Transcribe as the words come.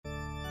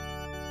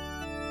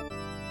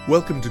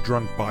Welcome to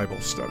Drunk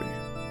Bible Study.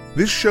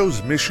 This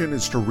show's mission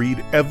is to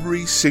read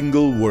every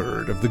single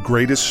word of the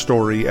greatest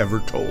story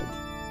ever told.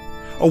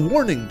 A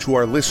warning to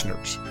our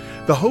listeners,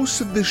 the hosts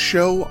of this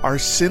show are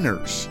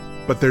sinners,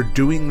 but they're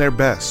doing their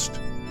best.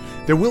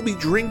 There will be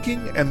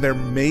drinking and there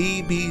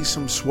may be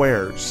some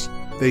swears.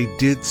 They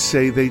did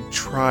say they'd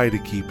try to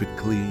keep it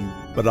clean,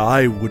 but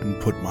I wouldn't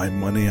put my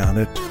money on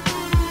it.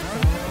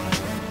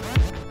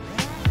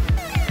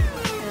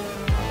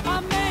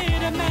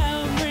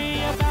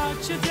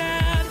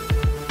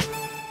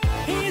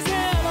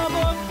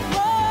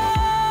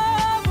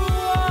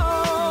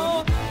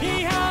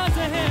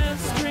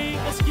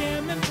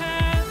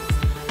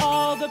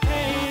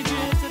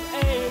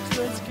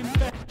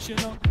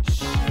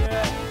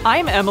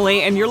 I'm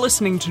Emily, and you're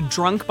listening to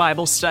Drunk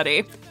Bible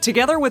Study.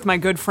 Together with my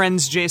good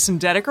friends Jason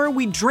Dedeker,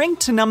 we drink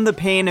to numb the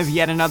pain of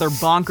yet another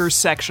bonkers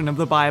section of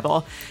the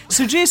Bible.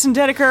 So Jason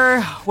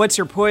Dedeker, what's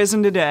your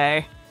poison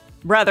today?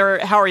 Rather,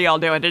 how are y'all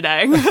doing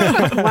today?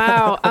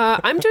 Wow,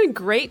 I'm doing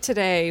great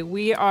today.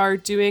 We are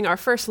doing our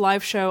first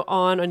live show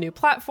on a new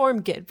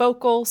platform, Get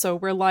Vocal. So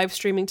we're live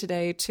streaming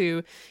today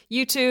to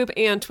YouTube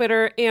and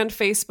Twitter and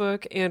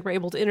Facebook, and we're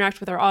able to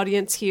interact with our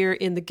audience here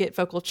in the Get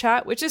Vocal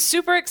chat, which is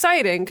super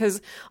exciting because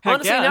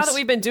honestly, now that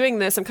we've been doing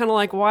this, I'm kind of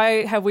like,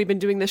 why have we been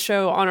doing this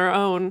show on our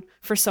own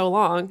for so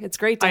long? It's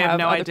great to have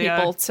other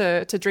people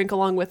to drink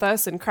along with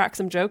us and crack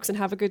some jokes and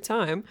have a good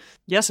time.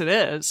 Yes, it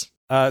is.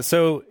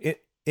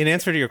 In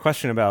answer to your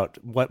question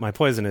about what my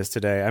poison is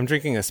today, I'm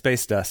drinking a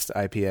Space Dust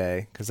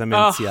IPA because I'm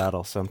in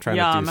Seattle, so I'm trying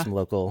to do some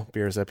local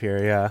beers up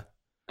here, yeah.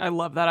 I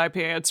love that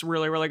IPA. It's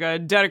really, really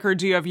good. Dedeker,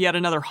 do you have yet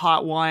another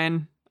hot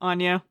wine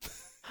on you?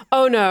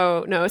 Oh,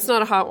 no, it's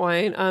not a hot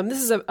wine.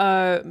 This is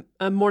a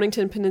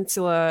Mornington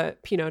Peninsula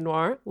Pinot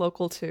Noir,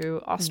 local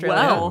to Australia.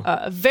 Wow.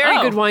 A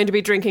very good wine to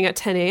be drinking at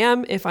 10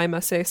 a.m., if I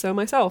must say so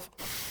myself.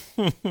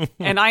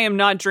 And I am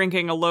not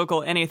drinking a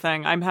local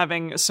anything. I'm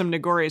having some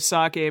Nagori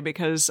sake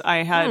because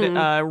I had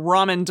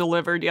ramen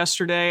delivered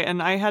yesterday,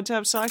 and I had to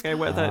have sake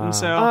with it. And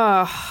so,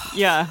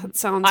 yeah, that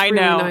sounds really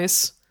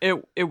nice.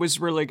 It was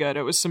really good.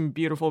 It was some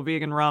beautiful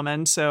vegan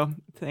ramen. So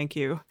thank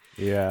you.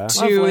 Yeah.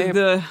 To Lovely.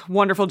 the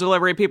wonderful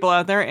delivery people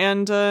out there,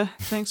 and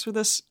thanks for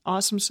this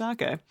awesome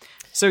sake.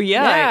 So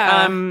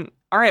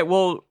all right.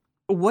 Well,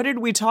 what did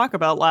we talk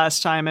about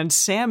last time? And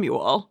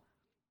Samuel.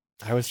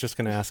 I was just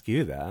going to ask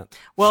you that.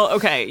 Well,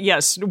 okay,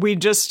 yes, we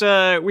just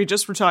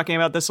were talking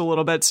about this a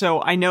little bit.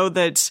 So I know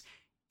that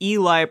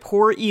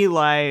poor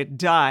Eli,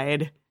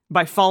 died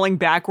by falling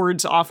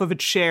backwards off of a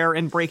chair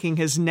and breaking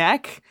his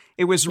neck.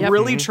 It was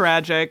really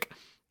tragic.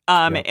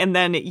 And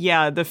then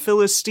the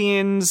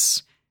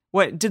Philistines.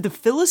 What did the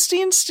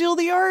Philistines steal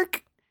the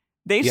ark?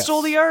 They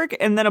stole the ark,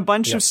 and then a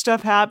bunch of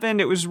stuff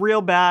happened. It was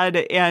real bad,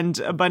 and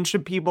a bunch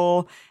of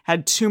people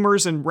had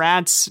tumors and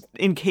rats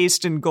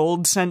encased in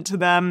gold sent to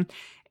them.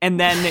 And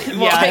then,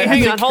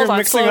 hang on, hold on,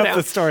 mixing slow up down.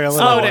 the story a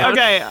little bit.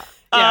 Okay.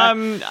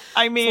 Yeah.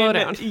 I mean, Slow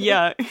down.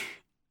 yeah.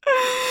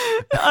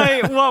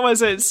 What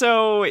was it?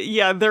 So,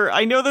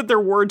 I know that there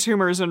were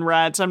tumors and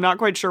rats. I'm not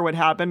quite sure what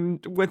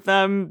happened with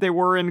them. They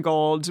were in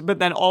gold, but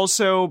then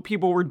also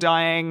people were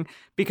dying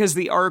because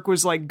the ark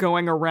was like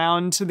going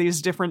around to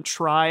these different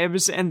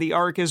tribes, and the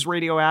ark is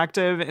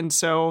radioactive, and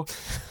so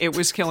it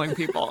was killing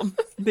people.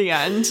 The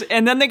end.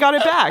 And then they got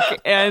it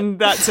back, and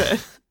that's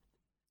it.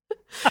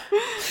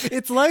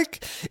 It's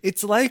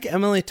like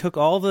Emily took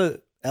all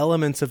the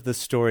elements of the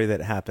story that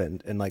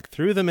happened and like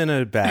threw them in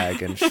a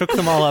bag and shook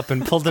them all up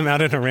and pulled them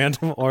out in a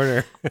random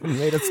order and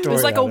made a story. It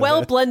was like out a of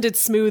well-blended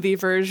smoothie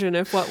version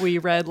of what we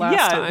read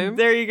last time.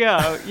 There you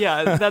go.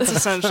 Yeah, that's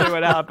essentially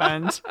what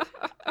happened.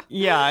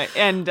 Yeah,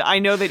 and I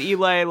know that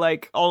Eli,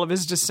 like all of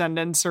his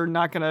descendants, are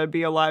not going to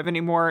be alive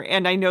anymore.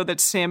 And I know that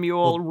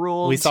Samuel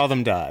ruled. We saw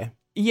them die.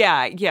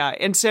 Yeah.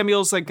 And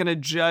Samuel's like going to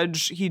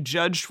judge. He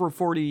judged for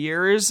 40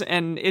 years,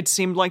 and it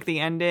seemed like the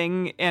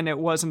ending, and it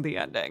wasn't the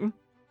ending.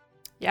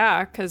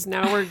 Yeah, because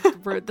now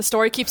we're the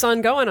story keeps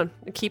on going.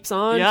 It keeps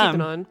on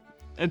keeping on.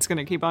 It's going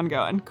to keep on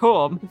going.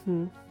 Cool.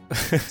 Mm-hmm.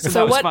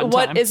 So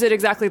what is it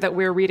exactly that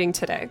we're reading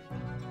today?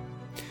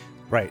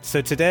 Right.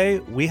 So today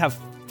we have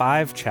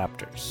 5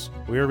 chapters.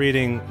 We're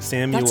reading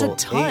Samuel That's a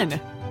ton. 8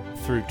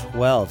 through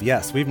 12.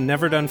 Yes, we've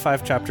never done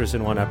 5 chapters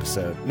in one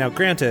episode. Now,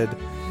 granted,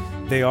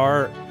 they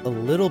are a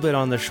little bit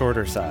on the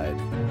shorter side,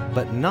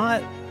 but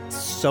not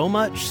so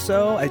much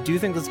so. I do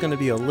think that's going to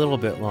be a little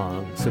bit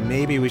long, so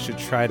maybe we should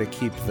try to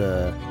keep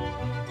the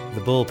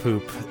bull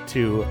poop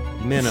to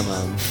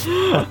minimum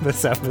on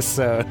this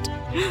episode.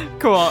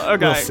 Cool.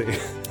 Okay. We'll see.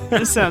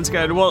 This sounds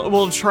good.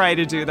 We'll try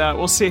to do that.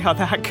 We'll see how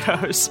that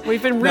goes.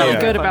 We've been really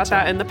good about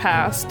that in the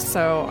past,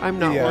 so I'm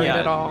not worried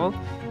at all.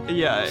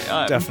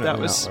 Yeah,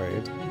 definitely not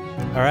worried.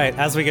 All right,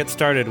 as we get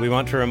started, we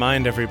want to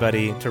remind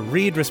everybody to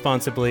read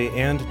responsibly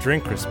and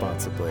drink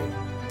responsibly.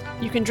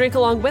 You can drink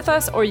along with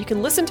us, or you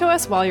can listen to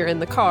us while you're in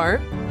the car.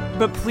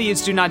 But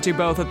please do not do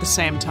both at the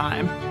same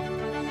time.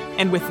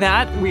 And with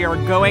that, we are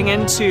going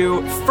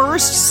into 1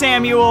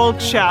 Samuel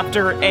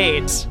chapter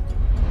 8.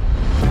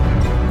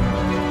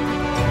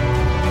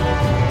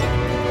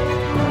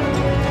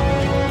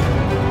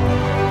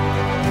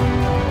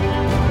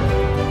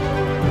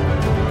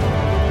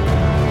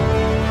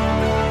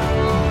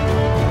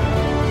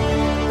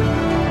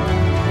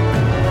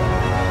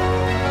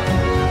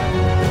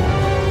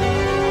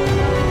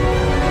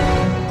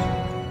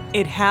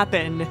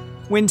 happened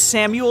when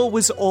Samuel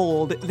was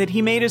old that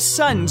he made his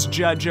sons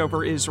judge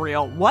over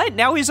Israel. What?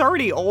 Now he's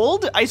already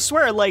old? I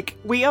swear, like,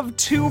 we have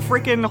 2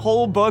 freaking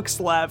whole books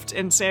left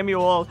in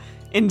Samuel's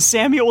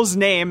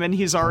name, and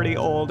he's already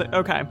old.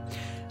 Okay.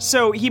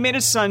 So he made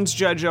his sons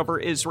judge over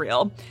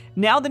Israel.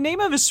 Now the name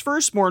of his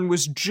firstborn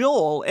was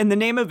Joel, and the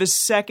name of his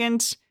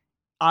second,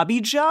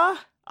 Abijah,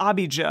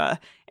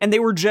 and they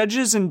were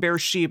judges in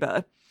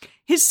Beersheba.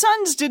 His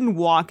sons didn't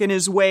walk in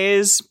his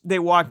ways. They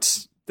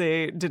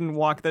didn't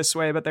walk this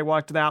way, but they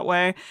walked that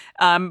way.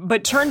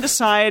 But turned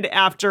aside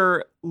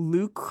after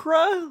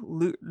Lucre?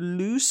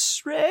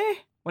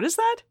 What is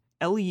that?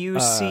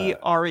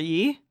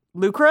 Lucre?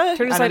 Lucre?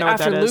 Turn aside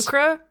after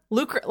lucre.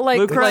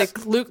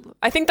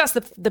 I think that's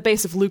the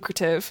base of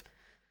lucrative.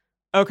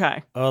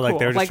 Okay. Oh, like cool.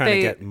 they were just trying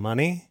to get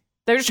money?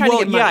 They're just trying to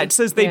get money. Yeah, it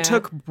says they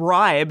took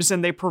bribes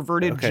and they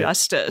perverted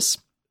justice.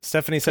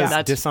 Stephanie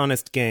says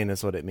dishonest gain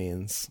is what it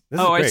means.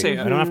 This is I great. see.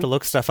 I don't have to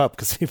look stuff up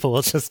because people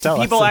will just tell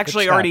us. People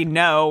actually already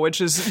know,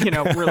 which is,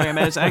 really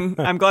amazing.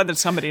 I'm glad that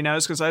somebody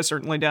knows because I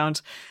certainly don't.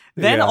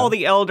 Then all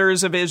the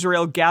elders of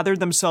Israel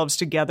gathered themselves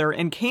together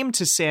and came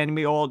to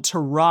Samuel to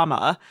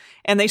Ramah.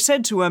 And they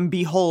said to him,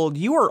 "Behold,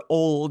 you are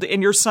old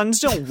and your sons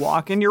don't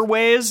walk in your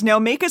ways. Now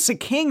make us a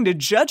king to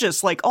judge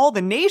us like all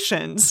the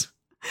nations."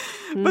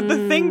 But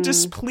the thing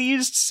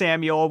displeased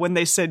Samuel when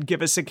they said,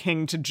 "Give us a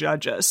king to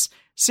judge us."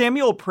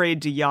 Samuel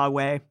prayed to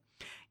Yahweh.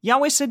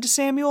 Yahweh said to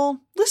Samuel,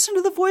 "Listen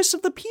to the voice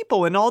of the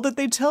people and all that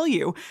they tell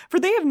you, for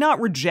they have not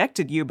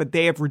rejected you, but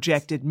they have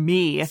rejected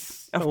me."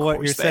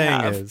 What you're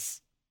saying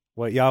is,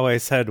 what Yahweh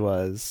said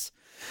was,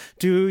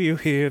 "Do you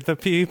hear the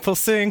people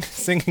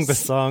singing the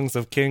songs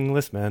of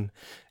kingless men?"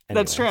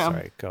 Anyway, that's true.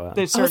 Sorry, go on.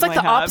 It's like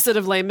the opposite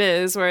of Les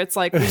Mis, where it's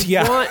like, we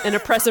want an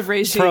oppressive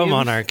regime.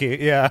 Pro-monarchy,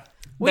 yeah.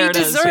 We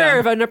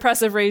deserve an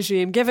oppressive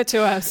regime. Give it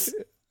to us.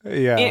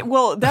 Yeah.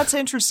 Well, that's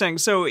interesting.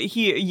 So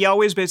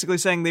Yahweh's basically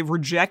saying they've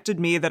rejected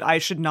me, that I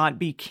should not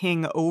be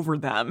king over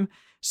them.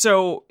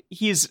 So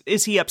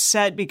is he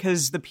upset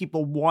because the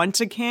people want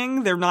a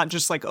king? They're not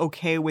just like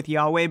okay with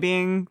Yahweh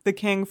being the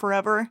king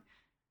forever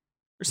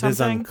or something? It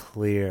is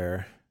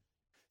unclear.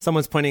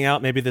 Someone's pointing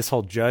out maybe this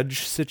whole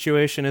judge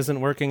situation isn't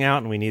working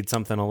out and we need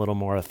something a little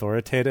more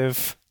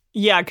authoritative.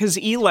 Yeah, because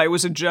Eli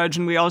was a judge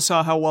and we all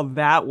saw how well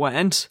that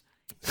went.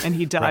 And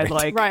he died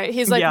right.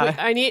 He's like,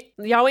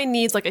 Yahweh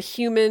needs like a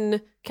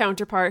human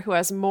counterpart who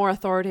has more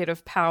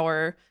authoritative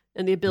power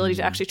and the ability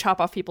to actually chop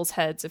off people's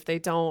heads if they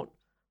don't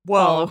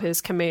follow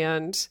his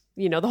command.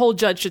 The whole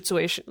judge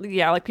situation.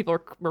 Yeah, like people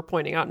were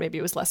pointing out, maybe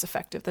it was less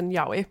effective than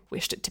Yahweh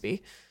wished it to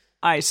be.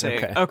 I see.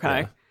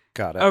 Okay. Yeah.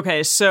 Got it.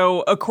 Okay,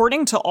 so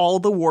according to all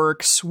the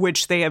works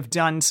which they have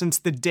done since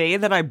the day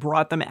that I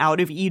brought them out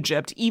of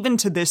Egypt, even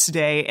to this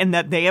day, and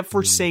that they have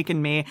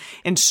forsaken me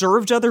and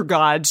served other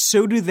gods,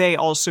 so do they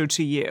also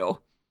to you.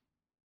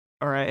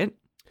 All right.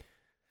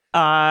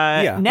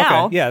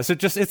 Now, okay. Yeah. So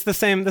it's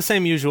the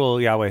same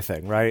usual Yahweh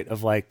thing, right?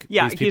 Of like,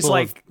 these people he's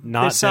like, have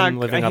not been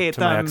living up to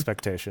my them.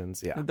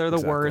 expectations. Yeah, they're the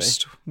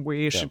worst.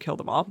 We should kill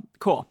them all.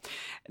 Cool.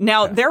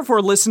 Now,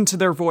 therefore, listen to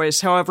their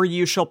voice. However,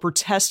 you shall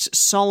protest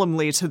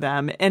solemnly to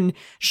them, and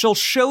shall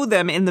show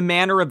them in the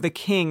manner of the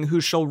king who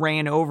shall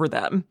reign over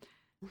them.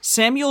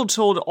 Samuel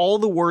told all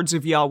the words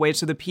of Yahweh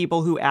to the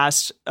people who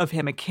asked of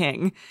him a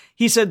king.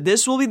 He said,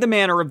 "This will be the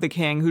manner of the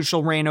king who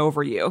shall reign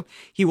over you.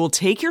 He will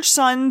take your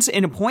sons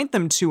and appoint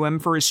them to him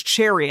for his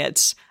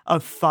chariots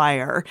of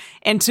fire,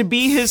 and to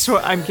be his..."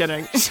 I'm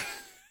kidding.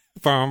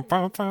 Yeah.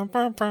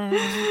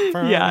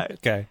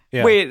 Okay.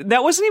 Yeah. Wait,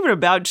 that wasn't even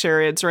about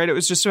chariots, right? It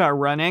was just about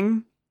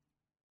running.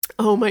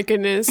 Oh my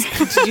goodness.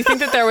 Did you think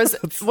that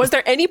was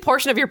there any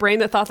portion of your brain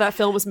that thought that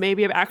film was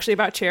maybe actually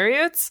about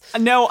chariots?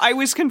 No, I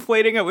was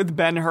conflating it with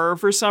Ben-Hur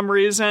for some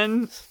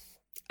reason.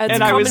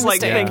 And I was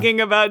like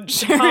thinking about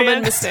chariots.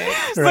 Common mistake.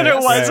 But it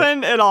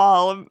wasn't at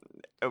all.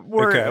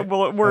 We're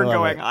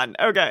going on.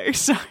 Okay,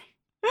 sorry.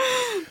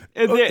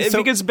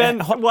 Because Ben,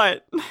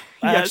 what?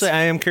 Actually,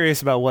 I am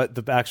curious about what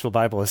the actual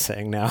Bible is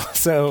saying now.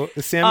 So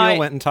Samuel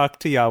went and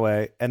talked to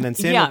Yahweh, and then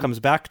Samuel comes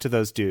back to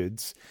those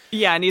dudes.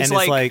 Yeah, and he's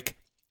and like,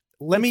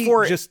 let me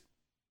just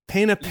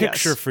paint a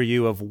picture for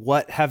you of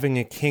what having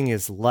a king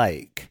is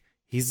like.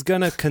 He's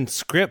going to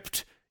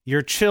conscript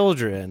your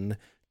children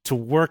to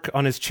work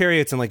on his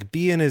chariots and like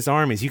be in his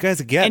armies. You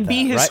guys get and that,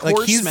 be his right?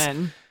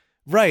 horsemen.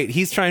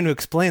 He's trying to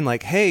explain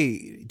like,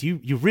 hey,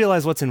 do you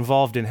realize what's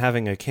involved in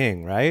having a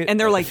king, right? And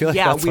they're like,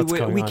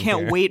 we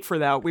can't wait for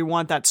that. We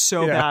want that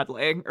so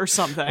badly or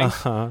something.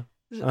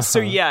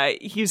 So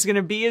he's going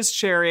to be his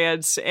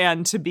chariots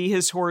and to be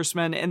his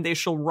horsemen, and they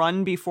shall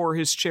run before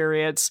his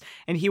chariots,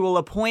 and he will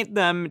appoint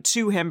them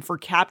to him for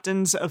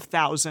captains of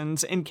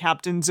thousands and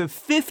captains of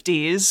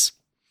 50s.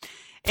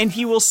 and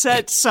he will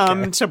set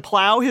some to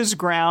plow his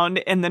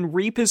ground and then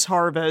reap his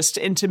harvest,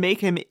 and to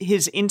make him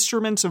his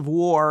instruments of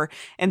war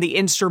and the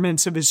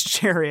instruments of his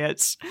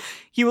chariots.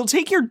 He will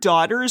take your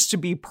daughters to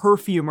be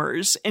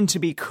perfumers and to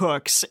be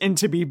cooks and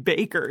to be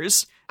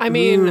bakers. I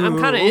mean, I'm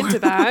kind of into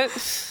that.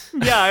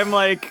 Yeah, I'm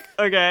like,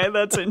 okay,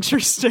 that's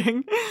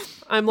interesting.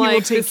 I'm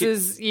like, this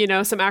is,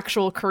 some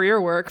actual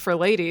career work for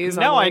ladies.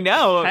 No, like, I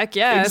know. Heck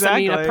yes.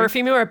 Exactly. I mean, a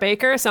perfumer or a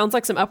baker sounds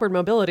like some upward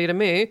mobility to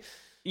me.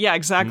 Yeah,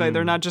 exactly.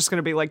 They're not just going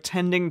to be like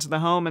tending to the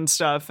home and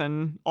stuff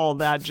and all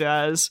that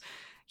jazz.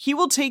 He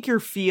will take your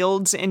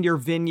fields and your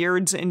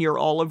vineyards and your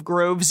olive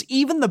groves,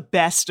 even the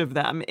best of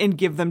them, and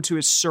give them to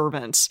his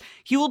servants.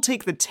 He will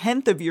take the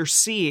 10th of your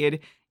seed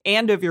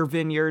and of your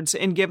vineyards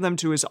and give them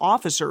to his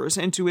officers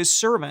and to his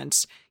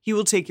servants. He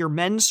will take your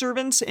men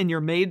servants and your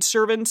maid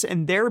servants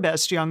and their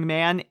best young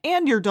man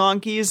and your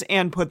donkeys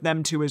and put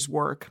them to his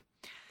work.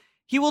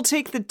 He will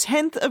take the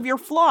 10th of your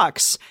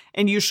flocks,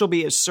 and you shall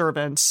be his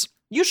servants.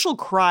 You shall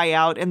cry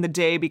out in the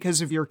day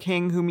because of your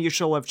king whom you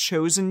shall have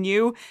chosen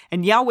you,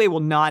 and Yahweh will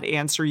not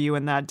answer you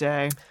in that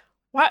day.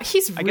 Wow,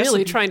 he's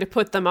really trying to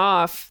put them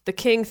off, the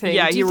king thing.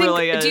 Yeah, he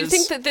really is. Do you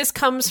think that this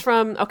comes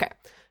from,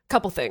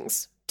 couple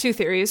things. 2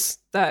 theories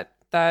that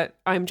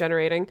I'm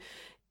generating.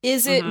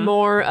 Is it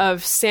more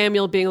of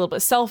Samuel being a little bit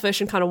selfish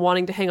and kind of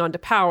wanting to hang on to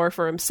power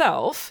for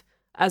himself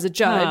as a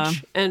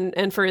judge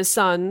and for his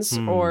sons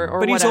or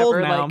but whatever? He's old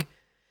now. Like,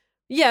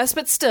 yes,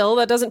 but still,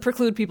 that doesn't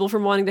preclude people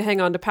from wanting to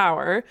hang on to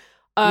power.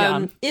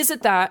 Is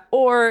it that?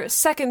 Or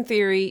second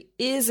theory,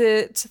 is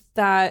it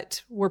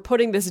that we're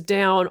putting this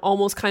down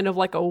almost kind of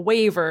like a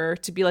waiver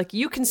to be like,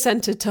 you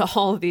consented to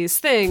all of these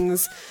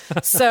things,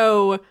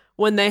 so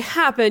when they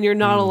happen, you're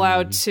not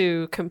allowed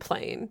to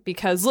complain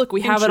because, look,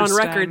 we have it on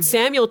record.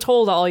 Samuel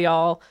told all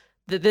y'all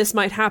that this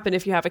might happen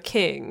if you have a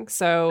king.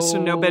 So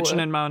no bitching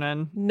and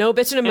moaning. No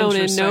bitching and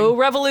moaning. No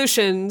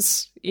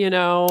revolutions, Right.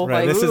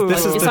 Like, this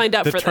is you signed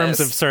up the for terms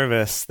this. of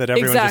service that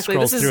everyone just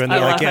scrolls through and they're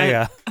like,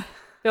 yeah.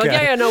 They're like,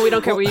 yeah, no, we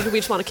don't care. We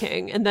just want a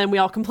king. And then we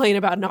all complain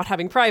about not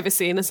having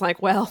privacy. And it's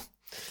like, well.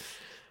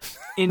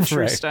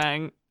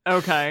 Interesting. Right.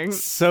 Okay.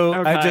 So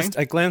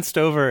I glanced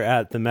over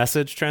at the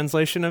Message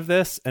translation of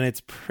this, and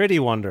it's pretty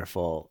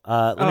wonderful.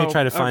 Let me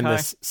try to find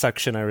this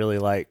section I really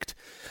liked.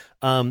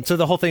 So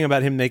the whole thing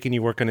about him making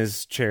you work on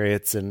his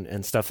chariots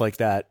and stuff like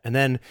that. And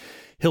then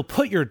he'll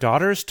put your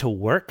daughters to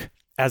work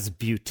as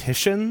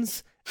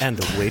beauticians and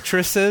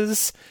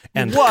waitresses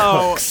and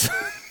cooks.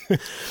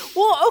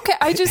 Well, okay,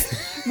 I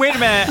just wait a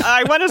minute.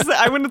 I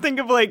want to think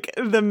of like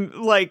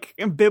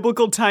the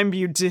biblical time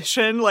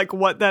beautician, like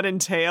what that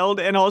entailed,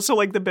 and also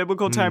like the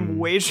biblical time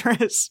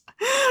waitress.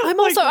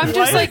 I'm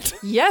just like,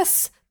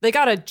 yes, they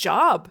got a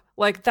job.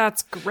 Like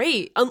that's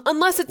great,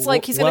 unless it's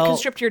like he's going to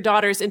conscript your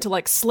daughters into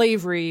like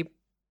slavery.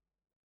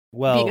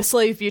 Well, being a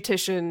slave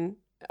beautician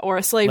or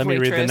a slave waitress.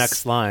 Let me read the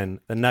next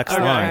line. The next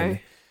line.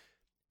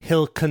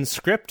 He'll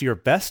conscript your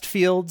best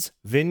fields,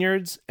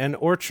 vineyards, and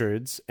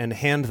orchards and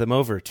hand them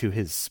over to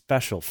his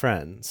special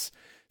friends.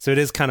 So it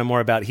is kind of more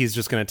about he's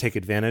just going to take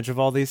advantage of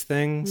all these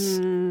things.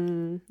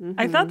 Mm-hmm.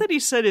 I thought that he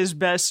said his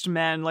best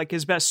men, like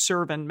his best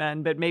servant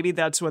men, but maybe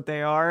that's what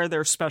they are.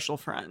 They're special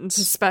friends.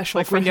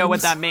 Special friends. We know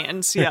what that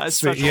means. Yeah,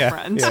 special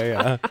friends.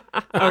 Yeah.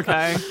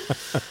 Okay.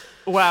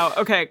 Wow.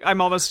 Okay. I'm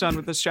almost done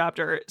with this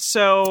chapter.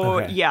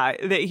 So,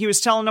 he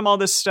was telling them all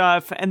this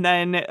stuff, and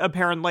then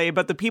apparently,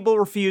 but the people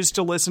refused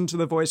to listen to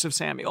the voice of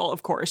Samuel,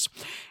 of course.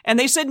 And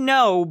they said,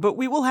 no, but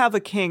we will have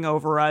a king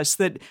over us,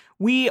 that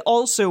we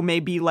also may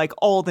be like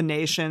all the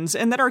nations,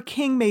 and that our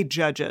king may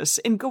judge us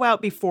and go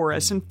out before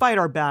us and fight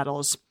our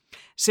battles.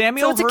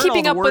 Samuel heard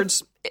all the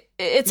words.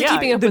 It's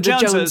keeping up with the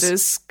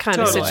Joneses kind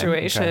of Totally.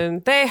 situation.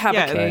 Okay. They have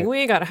a king. Right.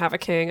 We got to have a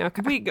king.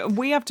 Okay.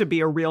 We have to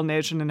be a real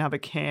nation and have a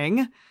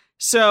king.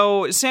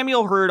 So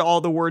Samuel heard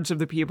all the words of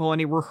the people, and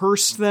he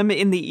rehearsed them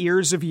in the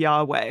ears of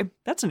Yahweh.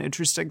 That's an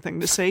interesting thing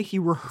to say. He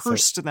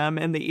rehearsed them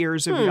in the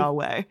ears of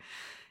Yahweh.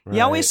 Right.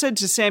 Yahweh said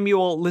to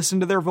Samuel, listen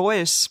to their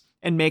voice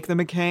and make them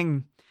a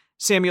king.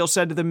 Samuel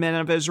said to the men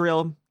of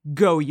Israel,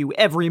 go you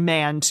every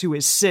man to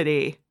his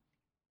city.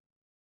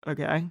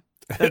 Okay.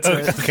 That's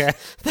it. Okay.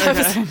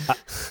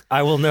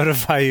 I will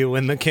notify you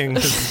when the king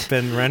has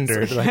been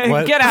rendered. Like,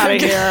 what? Get out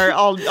of here.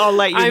 I'll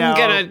let you know. I'm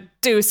going to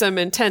do some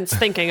intense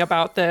thinking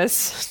about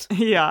this.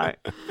 Yeah,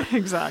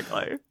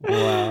 exactly.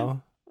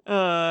 Wow.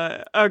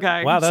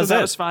 Okay. Wow,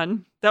 that was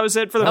fun. That was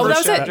it for the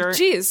first chapter.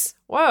 Jeez.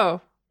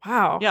 Whoa.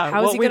 Wow.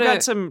 Yeah, we've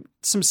got some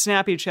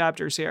snappy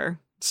chapters here.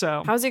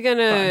 So how's he going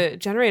to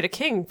generate a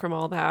king from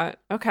all that?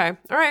 Okay.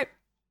 All right.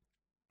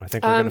 I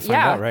think we're going to find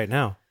out right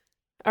now.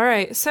 All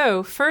right,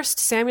 so 1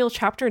 Samuel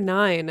chapter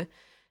 9.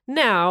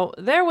 Now,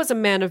 there was a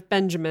man of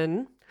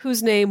Benjamin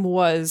whose name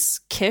was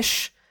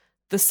Kish,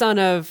 the son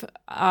of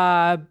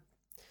Abiel,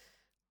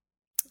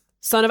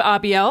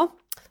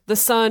 the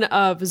son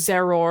of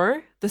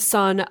Zeror, the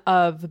son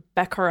of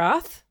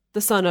Bechorath,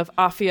 the son of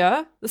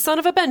Aphiah, the son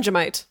of a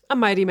Benjamite, a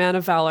mighty man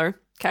of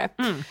valor. Okay.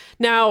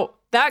 Now,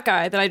 that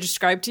guy that I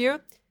described to you,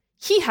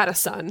 he had a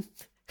son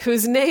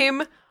whose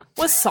name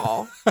was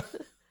Saul.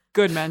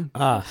 Goodman.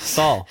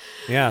 Saul.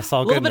 Yeah,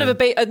 Saul A little Goodman.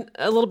 bit of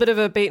a little bit of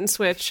a bait and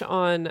switch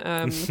on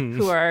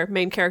who our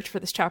main character for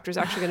this chapter is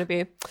actually going to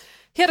be.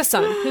 He had a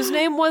son whose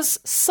name was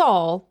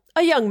Saul,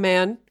 a young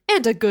man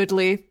and a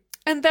goodly,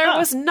 and there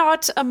was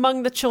not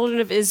among the children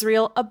of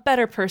Israel a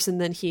better person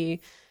than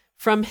he.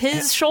 From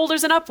his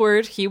shoulders and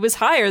upward, he was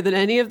higher than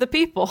any of the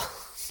people.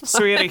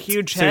 So he had a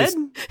huge head?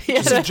 He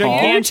had Just a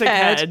gigantic huge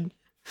head.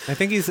 I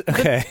think he's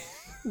okay.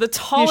 The His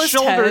tallest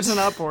shoulders head, and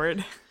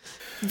upward.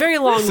 very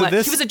long legs.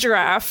 this- He was a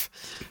giraffe.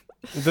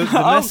 The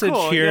message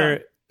cool,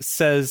 here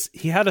says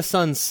he had a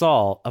son,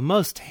 Saul, a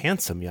most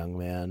handsome young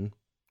man.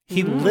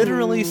 He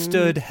literally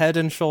stood head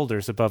and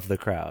shoulders above the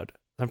crowd.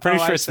 I'm pretty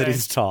Oh, I sure it's that see.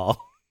 he's tall.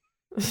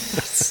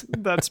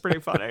 That's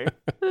pretty funny.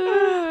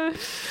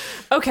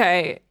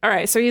 Okay. All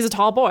right. So he's a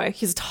tall boy.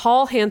 He's a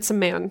tall, handsome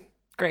man.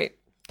 Great.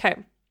 Okay.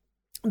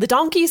 The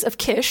donkeys of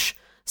Kish,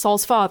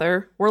 Saul's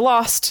father, were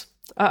lost.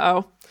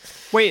 Uh-oh.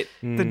 Wait,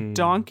 the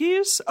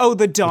donkeys? Oh,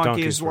 the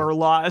donkeys were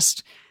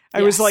lost.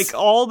 I was Yes. like,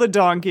 all the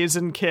donkeys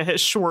in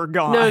Kish were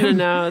gone.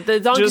 No. The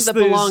donkeys Just that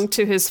these- belonged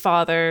to his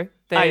father,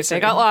 I they see.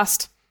 got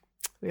lost.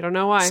 We don't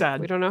know why.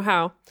 Sad. We don't know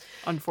how.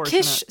 Unfortunate.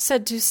 Kish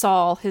said to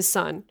Saul, his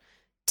son,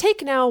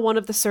 "Take now one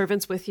of the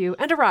servants with you,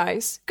 and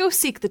arise, go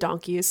seek the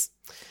donkeys."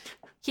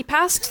 He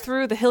passed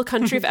through the hill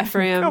country of Go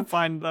Ephraim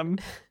find them.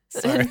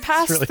 Sorry, and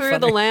passed it's really through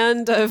funny. the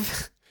land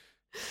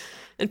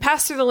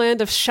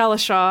of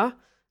Shalishah,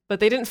 but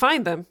they didn't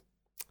find them.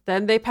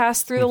 Then they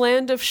passed through the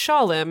land of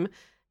Shalim,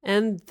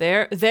 and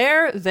there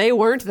they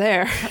weren't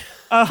there.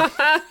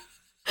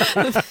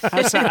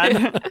 That's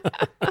sad.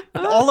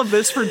 All of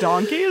this for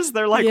donkeys?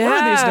 They're like, where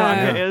are these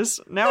Yeah. donkeys?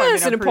 Now I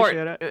It's mean, an appreciate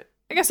important, it.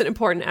 I guess, an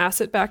important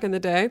asset back in the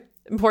day.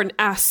 Important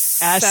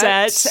asset.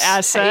 Asset.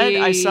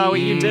 I saw what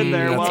you did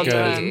there. That's Well good.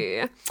 done.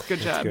 Hey. Good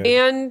job. good.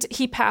 And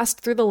he passed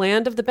through the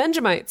land of the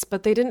Benjamites,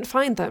 but they didn't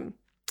find them.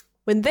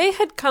 When they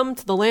had come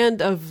to the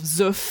land of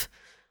Zuph,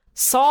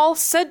 Saul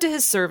said to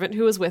his servant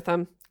who was with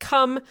him,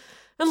 "Come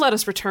and let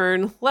us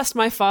return, lest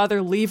my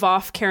father leave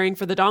off caring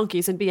for the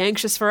donkeys and be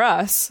anxious for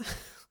us."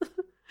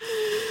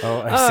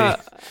 Oh, I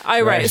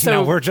see. Right. Now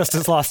So we're just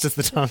as lost as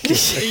the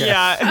donkeys. Okay.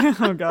 Yeah.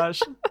 Oh,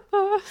 gosh.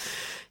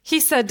 he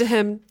said to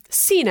him,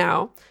 "See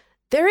now,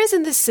 there is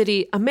in this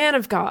city a man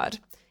of God,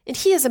 and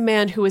he is a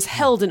man who is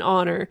held in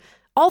honor.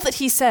 All that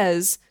he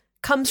says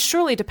comes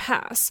surely to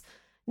pass.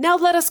 Now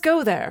let us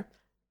go there.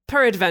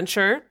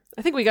 Peradventure,"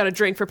 I think we got a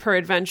drink for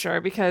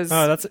peradventure because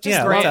Oh, that's just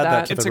yeah. write Let's add that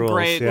that. to It's the a rules.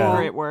 great, yeah.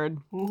 great word.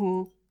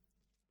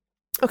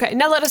 Okay,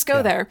 now let us go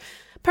Yeah. there.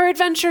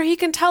 Peradventure he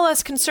can tell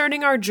us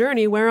concerning our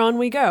journey whereon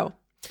we go.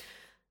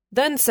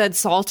 Then said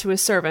Saul to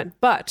his servant,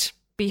 "But,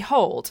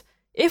 behold,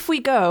 if we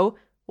go,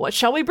 what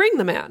shall we bring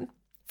the man?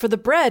 For the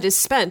bread is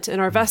spent in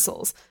our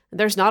vessels, and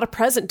there's not a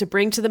present to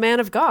bring to the man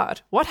of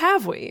God. What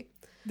have we?"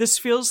 This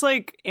feels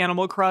like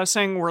Animal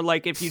Crossing, where,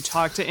 like, if you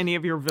talk to any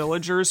of your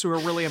villagers who are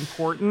really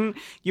important,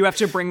 you have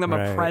to bring them a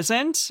Right.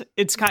 present.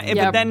 It's kind of,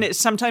 Yep. but then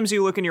sometimes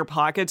you look in your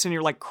pockets and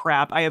you're like,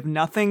 crap, I have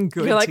nothing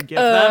good You're to like, give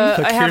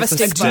them. I have a Here's the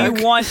stick Do you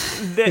bug. want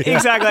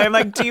exactly? I'm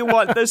like, do you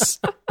want this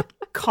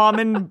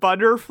common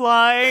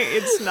butterfly?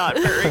 It's not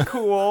very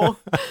cool.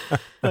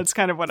 That's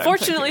kind of what I'm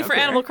Fortunately thinking for of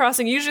here. Animal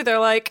Crossing, usually they're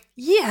like,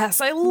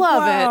 "Yes, I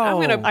love it. I'm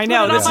going to put I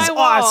know, it this on is my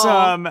wall.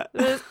 awesome.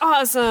 This is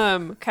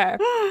awesome." Okay.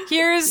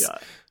 Here's Yeah.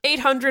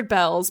 800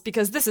 bells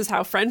because this is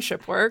how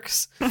friendship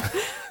works.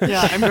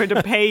 Yeah, I'm going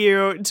to pay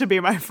you to be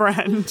my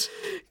friend.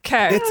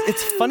 Okay.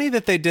 It's funny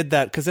that they did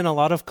that because in a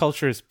lot of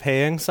cultures,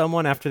 paying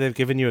someone after they've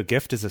given you a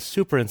gift is a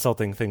super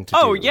insulting thing to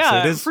Oh, do. yeah,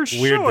 so it is for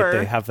weird sure. that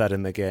they have that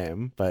in the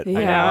game. But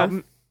Yeah.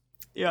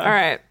 Yeah. All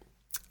right.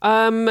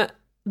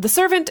 The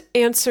servant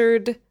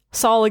answered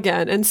Saul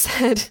again and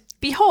said,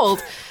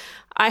 "Behold,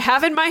 I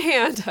have in my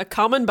hand a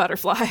common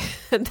butterfly,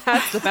 and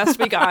that's the best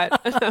we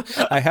got."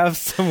 I have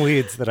some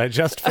weeds that I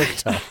just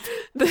picked up.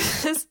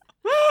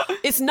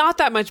 It's not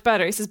that much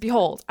better. He says,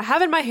 "Behold, I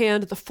have in my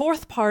hand the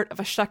fourth part of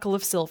a shekel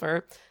of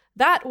silver.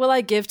 That will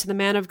I give to the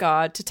man of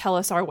God to tell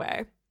us our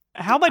way."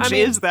 How much I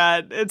mean- is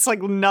that? It's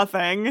like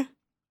nothing.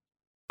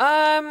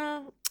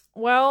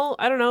 Well,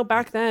 I don't know.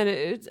 Back then,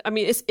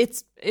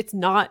 it's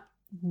not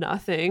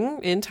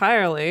nothing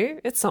entirely.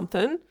 It's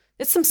something.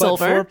 It's some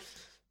silver.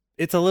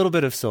 It's a little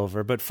bit of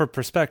silver, but for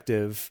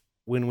perspective,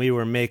 when we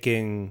were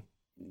making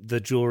the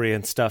jewelry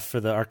and stuff for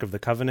the Ark of the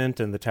Covenant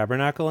and the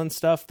tabernacle and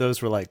stuff,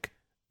 those were like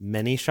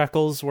many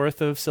shekels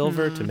worth of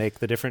silver to make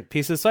the different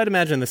pieces. So I'd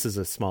imagine this is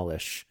a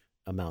smallish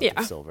amount Yeah.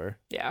 of silver.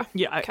 Yeah.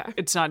 Yeah, Okay.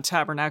 it's not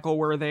tabernacle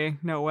worthy.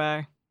 No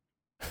way.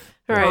 All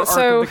Or right. Ark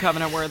So of the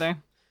Covenant worthy.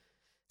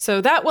 So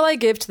that will I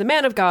give to the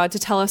man of God to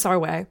tell us our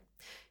way.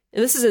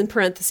 And this is in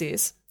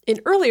parentheses.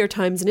 In earlier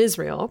times in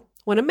Israel,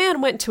 when a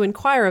man went to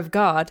inquire of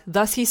God,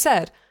 thus he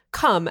said,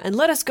 "Come and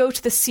let us go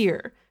to the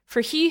seer.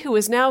 For he who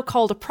is now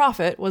called a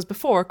prophet was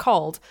before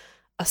called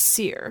a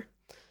seer."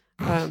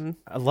 I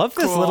love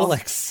this Cool. little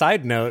like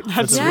side note. for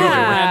That's the really reader.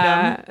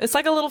 random. It's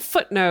like a little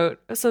footnote,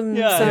 some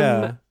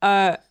Yeah.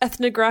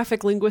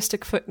 ethnographic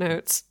linguistic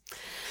footnotes.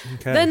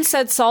 Okay. Then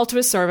said Saul to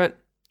his servant,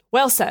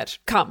 "Well said,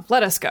 come,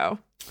 let us go."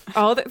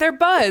 Oh, they're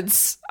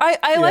buds.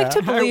 I like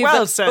to believe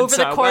well that said, over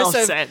the sir, course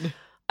well of said.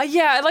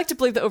 Yeah, I like to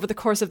believe that over the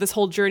course of this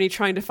whole journey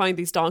trying to find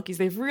these donkeys,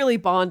 they've really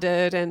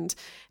bonded, and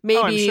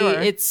maybe sure.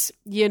 it's,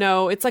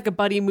 it's like a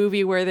buddy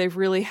movie where they've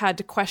really had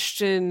to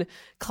question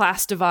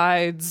class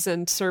divides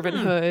and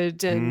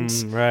servanthood and,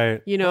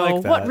 right. I like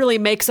what that. really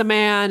makes a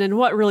man and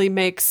what really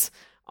makes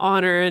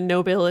honor and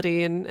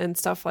nobility and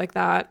stuff like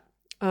that.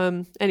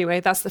 Anyway,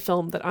 that's the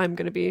film that I'm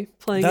going to be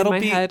playing in my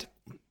head.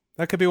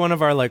 That could be one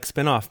of our like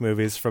spin-off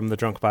movies from the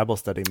Drunk Bible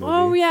Study movie.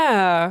 Oh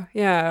yeah.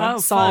 Oh,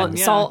 Saul, fun,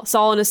 yeah.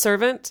 Saul and his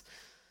servant.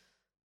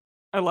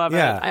 I love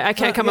Yeah. it. I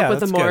can't come up with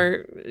a that's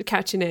more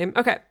catchy name.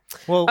 Okay.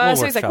 We'll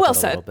So he's like, workshop well it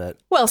a little said. bit.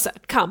 Well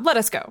said. Come, let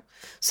us go.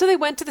 So they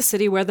went to the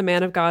city where the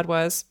man of God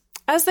was.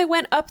 As they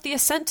went up the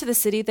ascent to the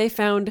city, they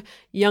found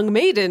young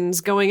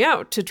maidens going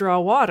out to draw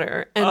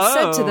water and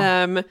said to Oh.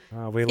 them,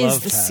 We is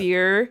love the that.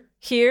 seer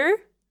here?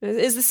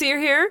 Is the seer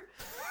here?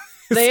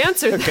 They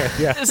answered. Okay,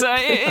 yeah.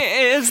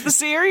 Is the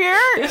seer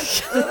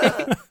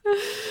here?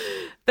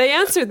 They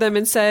answered them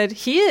and said,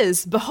 He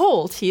is.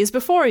 Behold, he is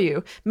before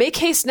you. Make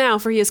haste now,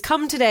 for he has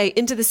come today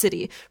into the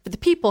city. For the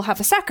people have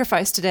a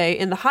sacrifice today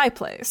in the high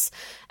place.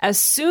 As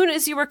soon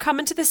as you are come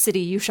into the city,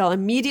 you shall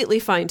immediately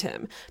find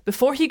him,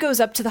 before he goes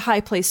up to the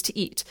high place to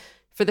eat.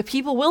 For the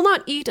people will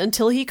not eat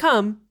until he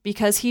come,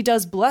 because he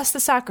does bless the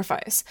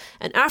sacrifice,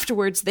 and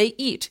afterwards they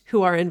eat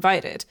who are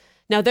invited.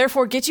 Now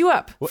therefore get you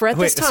up, for at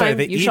this Wait, sorry, time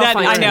they you eat shall that-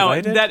 find I him. know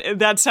Invited?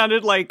 that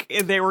sounded like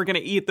they were going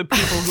to eat the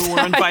people who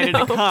were invited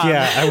to come.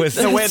 Yeah, I was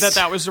the way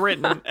that was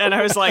written, and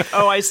I was like,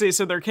 "Oh, I see.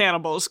 So they're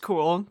cannibals.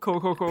 Cool.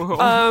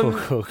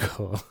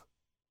 Cool.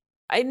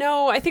 I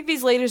know. I think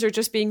these ladies are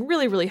just being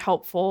really, really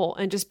helpful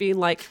and just being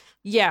like,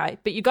 yeah,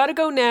 but you got to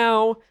go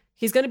now.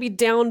 He's going to be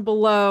down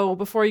below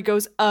before he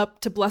goes up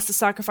to bless the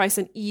sacrifice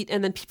and eat.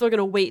 And then people are going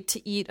to wait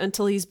to eat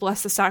until he's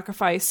blessed the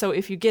sacrifice. So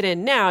if you get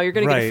in now, you're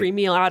going to get a Right. free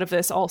meal out of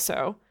this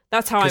also.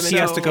 That's how I'm Because he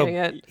has to go.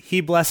 interpreting it.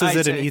 He blesses I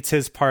it and see. eats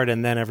his part,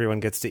 and then everyone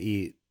gets to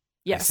eat.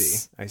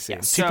 Yes. I see.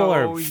 Yes. People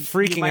are So you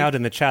freaking might- out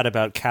in the chat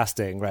about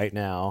casting right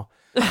now.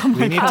 Oh my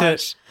we need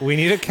gosh.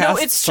 to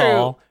cast it's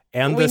Saul true.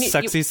 and We the need-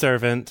 sexy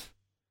servant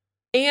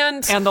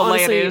And And the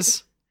honestly,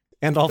 ladies.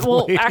 and all the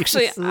Well, ladies.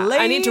 actually,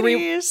 I need to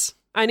Ladies.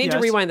 to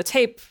Yes. rewind the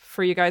tape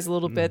for you guys a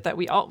little bit that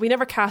we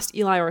never cast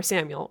Eli or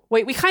Samuel.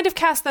 Wait, we kind of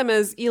cast them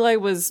as Eli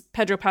was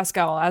Pedro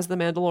Pascal as the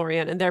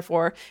Mandalorian, and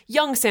therefore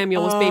young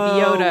Samuel was Baby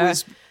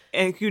Yoda.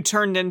 Who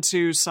turned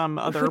into some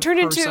other Who turned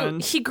person.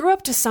 into he grew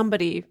up to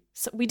somebody.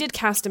 So we did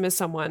cast him as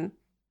someone,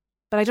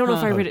 but I don't know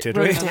if I Oh, wrote it did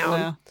down. we?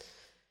 Yeah.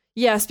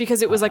 Yes,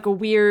 because it was like a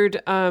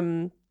weird.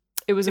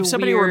 It was If a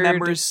somebody weird,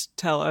 remembers,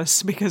 tell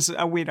us, because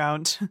we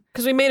don't.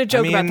 because we made a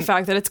joke about mean- the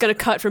fact that it's going to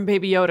cut from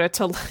Baby Yoda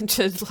to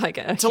like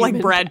a To like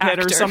human Brad Pitt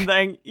or actor.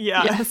 something.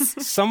 Yeah.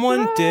 Yes.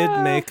 Someone did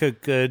make a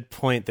good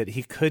point that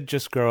he could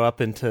just grow up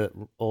into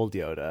old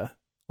Yoda,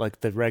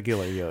 like the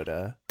regular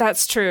Yoda.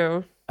 That's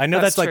true. I know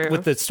that's like true.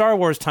 with the Star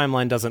Wars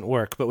timeline doesn't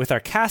work, but with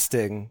our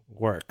casting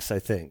works, I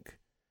think.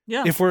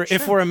 Yeah. If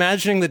we're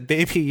imagining that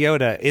Baby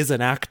Yoda is an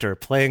actor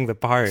playing the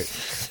part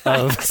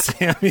of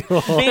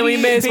Samuel, Then we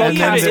may as well Baby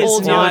cast Yoda is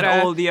old not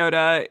Yoda old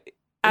Yoda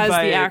as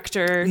but- the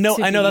actor. no,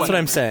 to I know be- that's what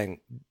I'm saying.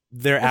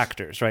 They're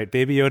actors, right?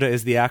 Baby Yoda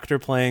is the actor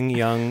playing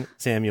young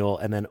Samuel,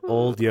 and then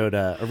old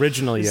Yoda,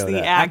 original Is Yoda,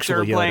 the actor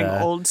actual Yoda, playing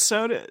old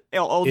soda?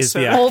 Old is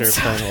soda. the Old actor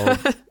playing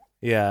old.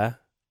 Yeah.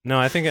 No,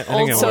 I think it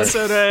Old works. soda.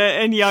 soda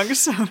and young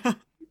soda.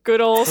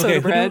 Good old soda Okay,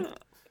 bread.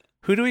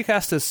 Who do we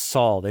cast as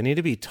Saul? They need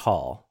to be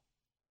tall.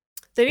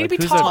 They need Like, to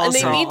be who's tall, a and they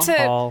tall need to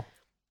tall?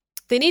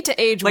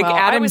 age Like well. I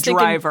Adam was thinking-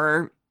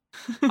 Driver.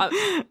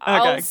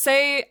 I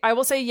Okay.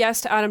 will say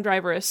yes to Adam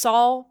Driver as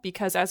Saul,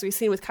 because as we've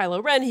seen with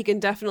Kylo Ren, he can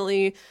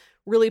definitely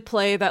really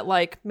play that,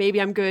 like, maybe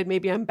I'm good,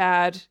 maybe I'm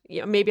bad,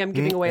 maybe I'm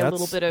giving away a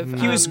little bit of.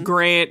 He was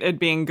great at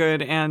being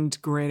good and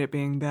great at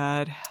being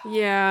bad.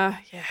 Yeah.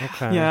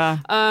 Okay. Yeah.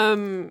 He's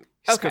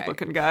a Okay. good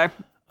looking guy.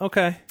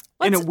 Okay.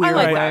 In a Let's- I weird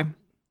like way. that.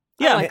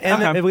 Yeah. like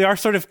And okay. we are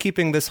sort of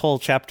keeping this whole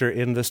chapter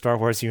in the Star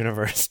Wars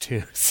universe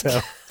too. So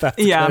that's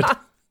Yeah.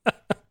 good.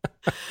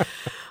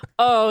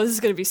 Oh, this is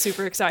going to be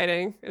super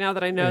exciting now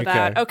that I know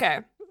that. Okay.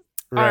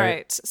 All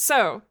right.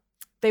 So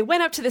they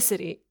went up to the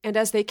city, and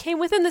as they came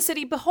within the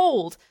city,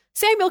 behold,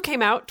 Samuel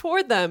came out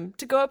toward them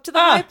to go up to the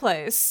high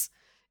place.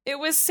 It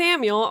was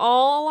Samuel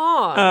all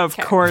along. Of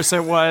Okay. course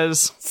it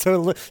was.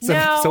 So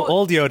Now-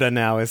 old Yoda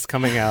now is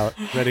coming out,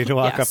 ready to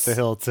walk Yes. up the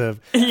hill to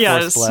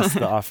Yes. force bless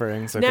the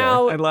offerings. Okay.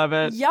 Now, I love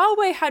it.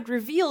 Yahweh had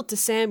revealed to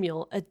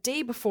Samuel a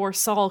day before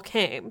Saul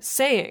came,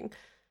 saying,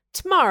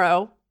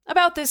 Tomorrow,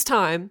 about this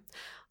time,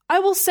 I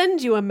will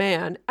send you a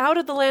man out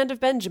of the land of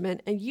Benjamin,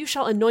 and you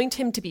shall anoint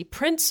him to be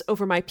prince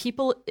over my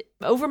people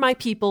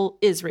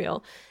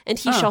Israel, and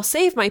he shall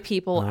save my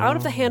people out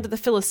of the hand of the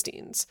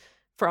Philistines.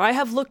 For I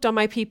have looked on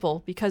my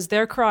people, because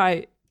their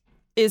cry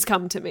is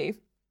come to me.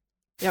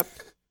 Yep.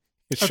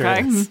 It sure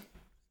Okay. is.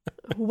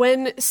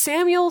 When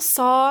Samuel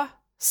saw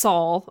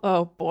Saul,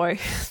 oh boy,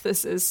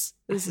 this is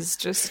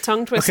just a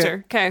tongue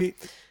twister. Okay.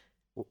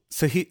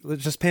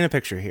 Let's just paint a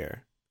picture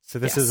here. So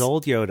this Yes. is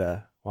old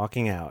Yoda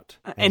walking out,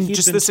 And he's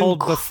just been this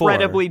told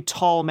incredibly before,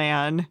 tall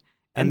man.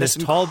 And this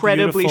this tall,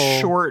 incredibly beautiful-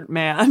 short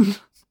man.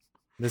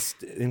 This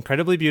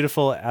incredibly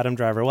beautiful Adam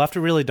Driver. We'll have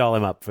to really doll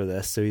him up for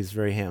this, so he's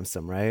very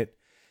handsome, right?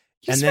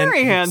 He's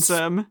very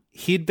handsome.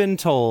 He'd been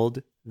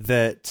told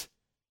that,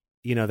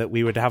 that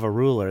we would have a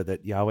ruler,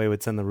 that Yahweh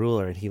would send the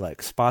ruler, and he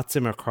like spots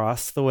him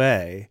across the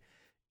way,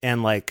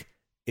 and like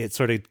it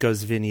sort of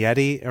goes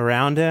vignette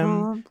around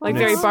him. Like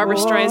very Barbara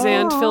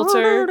Streisand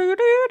filter.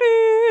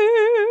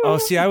 Oh,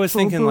 see, I was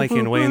thinking like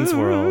in Wayne's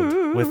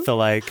World with the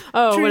like...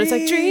 Oh, when it's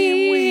like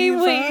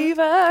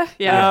Dreamweaver.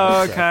 Yeah.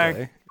 Oh, okay.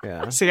 Exactly.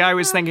 Yeah. See, I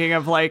was thinking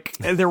of like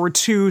there were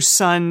two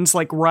suns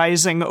like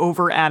rising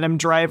over Adam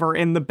Driver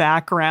in the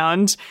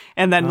background,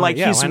 and then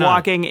he's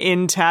walking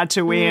in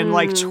Tatooine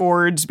like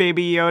towards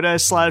Baby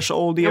Yoda /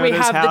 old Yoda's house. And we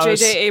have the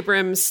J.J.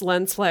 Abrams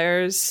lens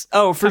flares.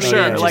 Oh, for sure.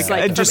 Yeah,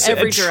 like just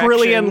every a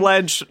trillion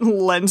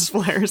lens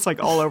flares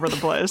like all over the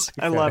place.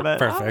 I love it.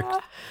 Perfect.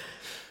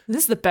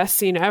 This is the best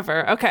scene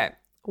ever. Okay.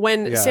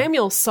 When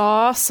Samuel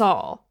saw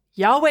Saul,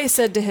 Yahweh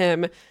said to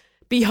him,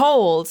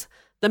 "Behold,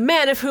 the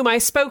man of whom I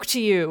spoke to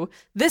you,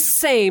 this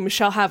same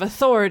shall have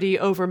authority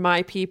over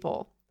my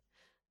people."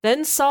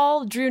 Then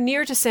Saul drew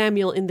near to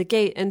Samuel in the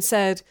gate and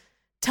said,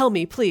 "Tell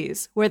me,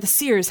 please, where the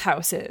seer's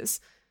house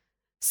is."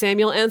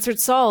 Samuel answered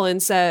Saul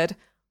and said,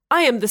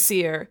 "I am the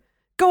seer.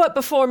 Go up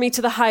before me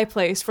to the high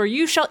place, for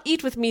you shall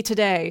eat with me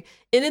today,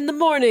 and in the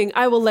morning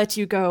I will let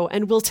you go,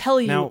 and will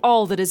tell you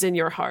all that is in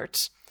your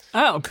heart."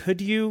 Oh.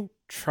 Could you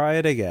try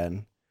it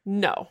again?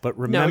 No. But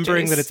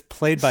remembering Jace. that it's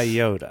played by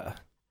Yoda.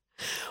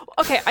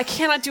 Okay, I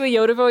cannot do a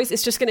Yoda voice.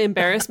 It's just going to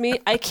embarrass me.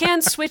 I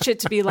can switch it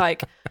to be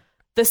like,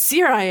 "The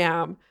seer I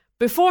am.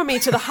 Before me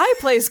to the high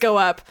place go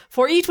up,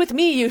 for eat with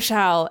me you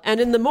shall, and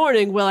in the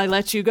morning will I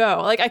let you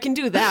go." Like, I can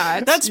do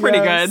that. That's pretty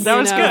good. That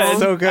was good.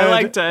 So good. I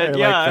liked it.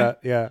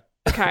 Yeah.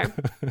 Okay.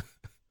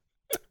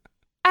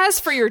 As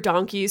for your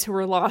donkeys who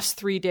were lost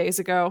 3 days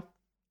ago,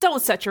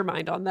 don't set your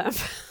mind on them.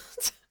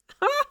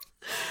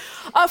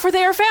 For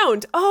they are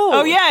found.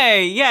 Oh,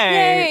 yay.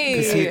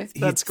 Yay.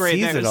 That's great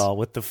He sees news. it all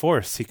with the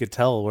Force. He could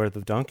tell where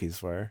the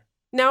donkeys were.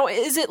 Now,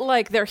 is it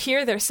like they're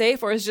here, they're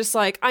safe, or is it just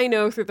like, I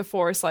know through the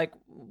Force, like,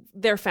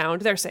 they're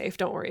found, they're safe,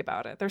 don't worry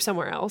about it. They're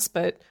somewhere else,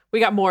 but we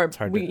got more,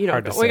 hard we to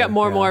got say,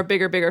 more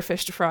bigger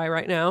fish to fry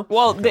right now.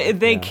 Well,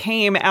 they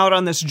came out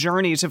on this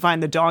journey to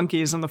find the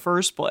donkeys in the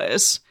first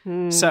place.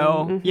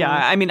 So,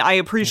 I mean, I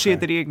appreciate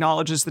that he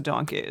acknowledges the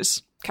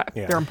donkeys. Okay.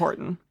 Yeah. They're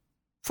important.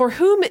 For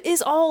whom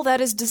is all that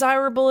is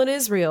desirable in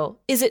Israel?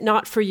 Is it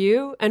not for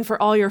you and for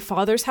all your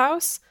father's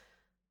house?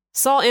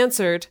 Saul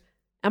answered,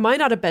 "Am I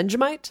not a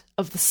Benjamite,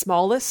 of the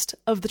smallest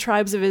of the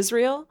tribes of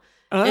Israel?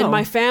 And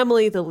my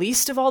family the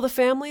least of all the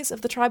families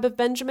of the tribe of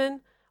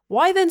Benjamin?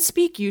 Why then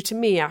speak you to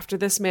me after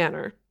this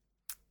manner?"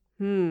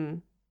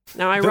 Now,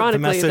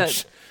 ironically,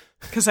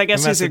 Because I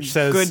guess he's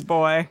a good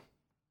boy.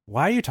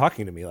 "Why are you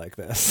talking to me like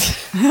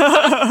this?"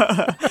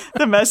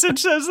 The message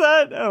says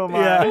that? Oh, my.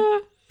 Yeah.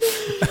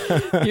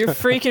 you're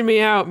freaking me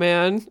out,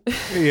 man.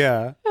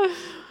 Yeah.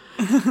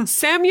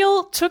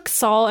 Samuel took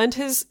Saul and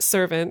his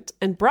servant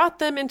and brought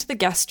them into the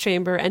guest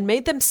chamber and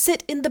made them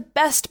sit in the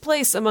best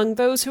place among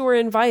those who were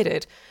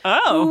invited.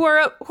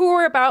 Oh. Who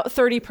were about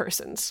 30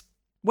 persons.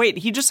 Wait,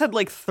 he just had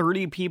like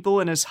 30 people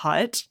in his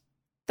hut?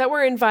 That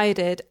were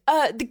invited.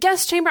 The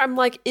guest chamber, I'm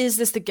like, is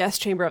this the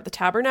guest chamber of the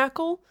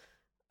tabernacle?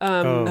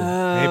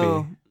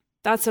 Maybe.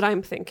 That's what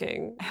I'm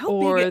thinking. How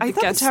big? I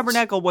thought the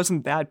tabernacle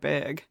wasn't that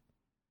big.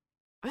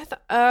 I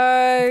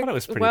thought it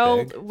was pretty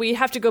big. We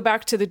have to go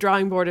back to the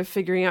drawing board of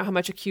figuring out how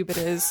much a cubit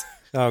is.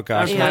 Oh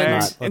gosh,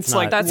 And It's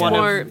like That's one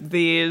more- of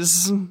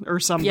these or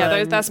something.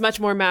 Yeah, that's much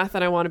more math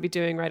than I want to be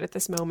doing right at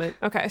this moment.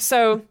 Okay,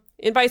 so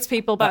invites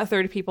people, about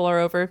 30 people are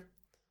over.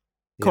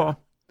 Cool.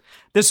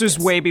 This was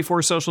way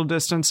before social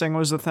distancing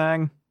was a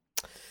thing.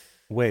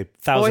 Way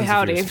thousands Boy,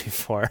 howdy. of years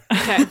before.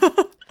 Okay.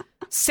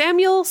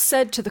 Samuel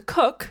said to the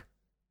cook,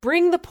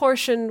 "Bring the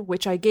portion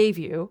which I gave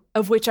you,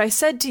 of which I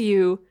said to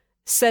you,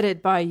 set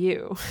it by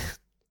you."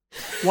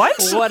 What?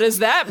 What does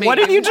that mean? What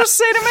did you just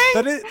say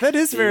to me? That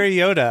is very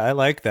Yoda. I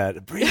like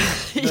that. Bring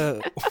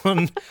the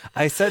one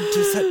I said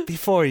to set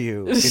before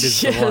you. It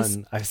is Yes. the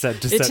one I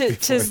said to set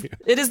before you.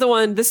 It is the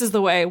one. This is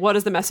the way. What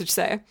does the message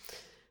say?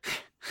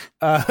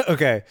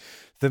 Okay.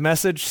 The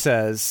message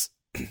says,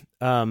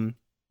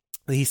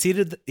 he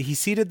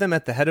seated them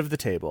at the head of the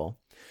table.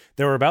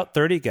 There were about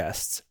 30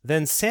 guests.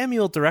 Then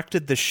Samuel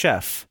directed the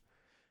chef,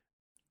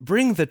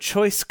 "Bring the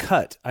choice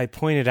cut I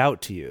pointed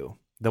out to you,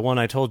 the one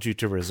I told you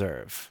to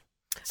reserve."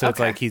 So it's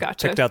Okay, like he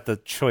gotcha. picked out the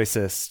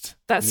choicest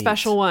That meat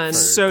special one.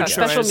 So that choice.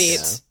 special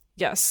meat.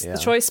 Yeah. Yes, Yeah. the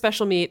choice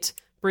special meat.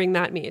 Bring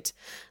that meat.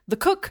 The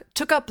cook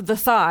took up the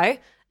thigh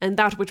and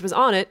that which was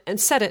on it and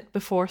set it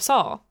before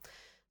Saul.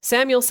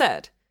 Samuel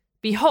said,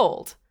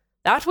 "Behold,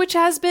 that which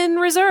has been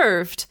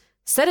reserved.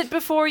 Set it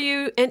before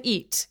you and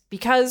eat,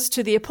 because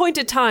to the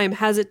appointed time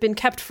has it been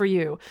kept for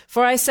you.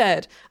 For I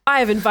said, I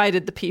have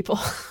invited the people."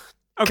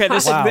 Okay,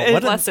 this Wow, is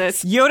what a- Bless it.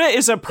 Yoda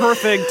is a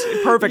perfect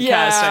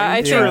Yeah, casting.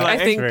 I truly.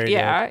 think, Very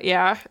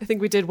yeah. I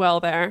think we did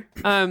well there.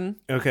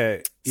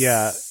 Okay.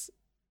 Yeah.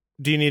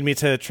 Do you need me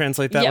to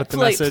translate that with the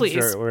message?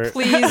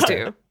 Please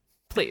do.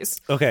 Please.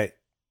 Okay.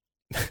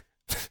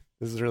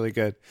 This is really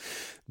good.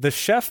 the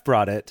chef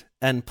brought it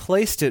and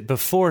placed it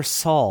before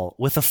Saul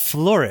with a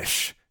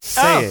flourish,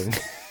 saying,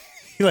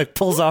 he like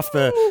pulls off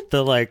the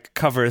like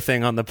cover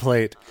thing on the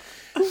plate.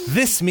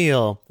 This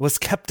meal was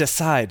kept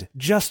aside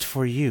just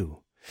for you.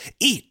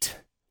 Eat.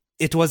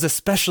 It was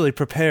especially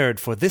prepared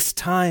for this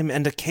time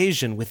and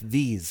occasion with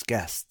these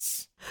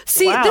guests.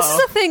 See, Wow. this is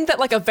a thing that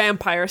like a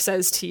vampire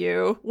says to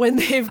you when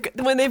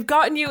they've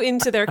gotten you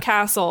into their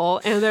castle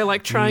and they're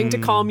like trying to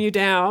calm you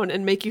down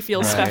and make you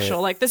feel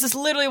special. Like this is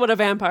literally what a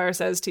vampire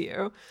says to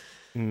you.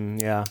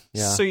 Yeah.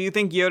 So you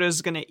think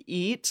Yoda's going to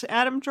eat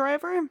Adam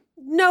Driver?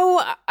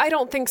 No, I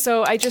don't think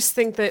so. I just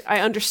think that I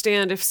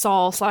understand if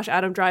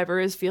Saul/Adam Driver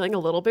is feeling a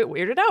little bit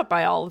weirded out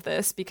by all of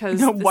this because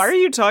No, why are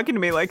you talking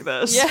to me like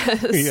this?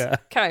 Yes. Yeah.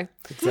 Okay.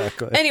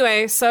 Exactly.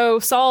 Anyway, so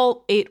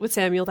Saul ate with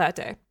Samuel that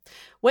day.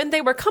 When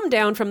they were come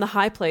down from the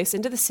high place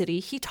into the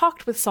city, he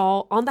talked with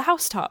Saul on the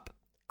housetop.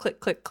 Click,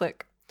 click,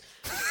 click.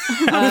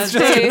 I was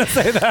just going to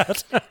say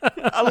that.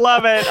 I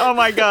love it. Oh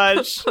my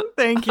gosh.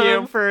 Thank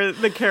you for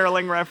the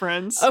caroling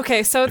reference.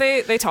 Okay, so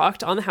they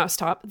talked on the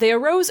housetop. They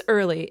arose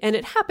early, and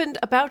it happened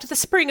about the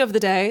spring of the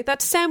day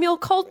that Samuel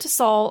called to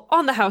Saul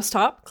on the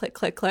housetop, click,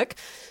 click, click,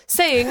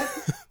 saying,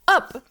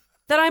 Up,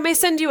 that I may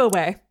send you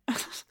away.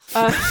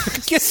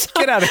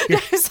 Get out of here.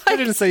 I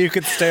didn't say you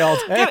could stay all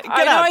day.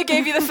 I know I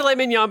gave you the filet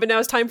mignon, but now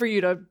it's time for you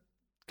to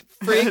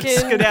freaking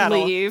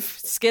Skedaddle. leave.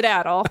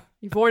 Skedaddle.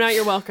 You've worn out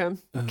your welcome.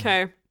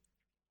 Okay.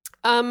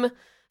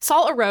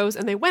 Saul arose,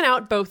 and they went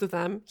out, both of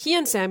them, he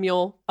and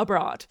Samuel,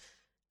 abroad.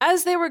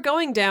 As they were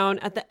going down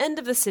at the end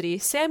of the city,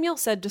 Samuel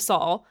said to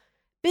Saul,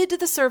 Bid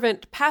the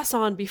servant pass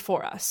on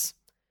before us.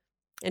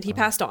 And he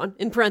passed on,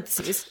 in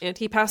parentheses, and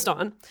he passed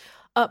on.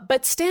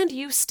 But stand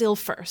you still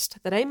first,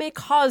 that I may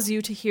cause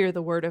you to hear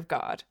the word of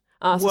God.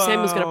 So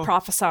Samuel's going to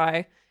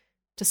prophesy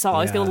to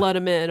Saul. He's going to let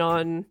him in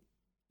on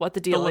what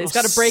the deal is.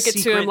 He's got to break it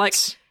to him like,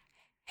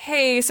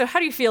 hey, so how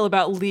do you feel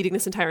about leading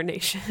this entire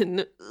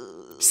nation?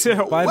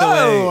 So, By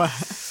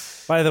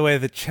the way,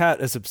 the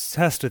chat is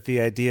obsessed with the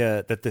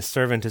idea that this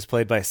servant is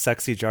played by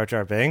sexy Jar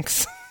Jar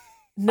Binks.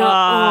 No, oh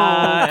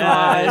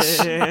gosh.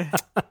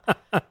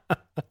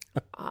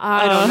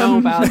 I don't know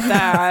about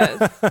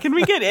that. Can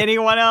we get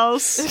anyone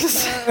else?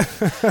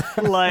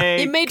 Like,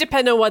 It may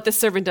depend on what the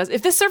servant does.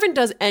 If this servant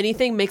does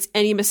anything, makes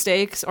any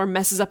mistakes, or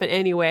messes up in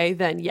any way,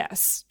 then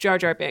yes, Jar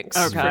Jar Binks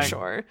for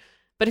sure.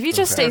 But if he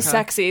just stays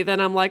sexy, then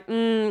I'm like,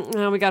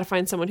 no, we got to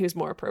find someone who's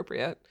more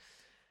appropriate.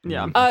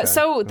 yeah.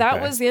 So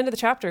that was the end of the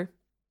chapter.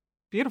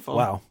 Beautiful.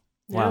 Wow.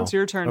 It's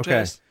your turn, Okay.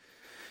 Jace.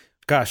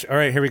 Gosh, all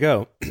right, here we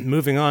go.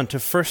 Moving on to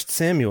 1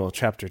 Samuel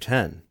chapter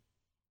 10.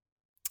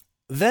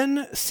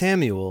 Then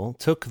Samuel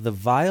took the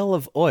vial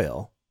of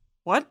oil.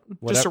 What? Just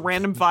a Whatever.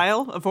 random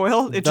vial of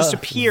oil? It just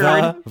appeared.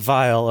 The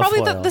vial of Probably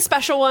oil. the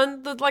special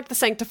one, the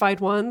sanctified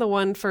one, the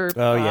one for...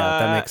 Oh, yeah,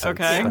 that makes sense.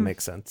 okay. That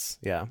makes sense.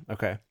 Yeah,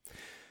 okay.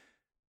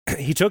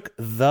 He took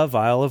the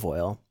vial of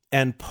oil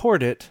and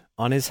poured it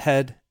on his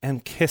head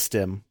and kissed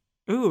him.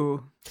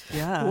 Ooh.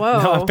 Yeah.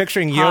 Whoa. No, I'm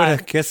picturing Yoda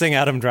Hot. kissing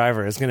Adam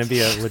Driver is going to be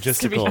a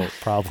logistical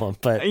problem,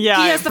 but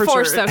Yeah. He has the for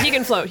force, sure. though. He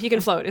can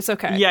float. It's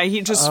okay. Yeah,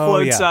 he just Oh,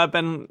 floats yeah. up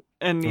and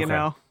you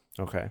know,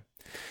 okay.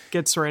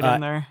 gets right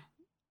in there.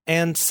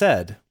 And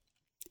said,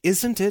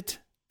 Isn't it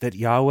that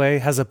Yahweh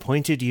has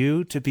appointed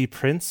you to be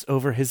prince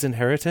over his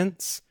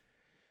inheritance?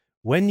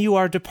 When you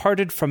are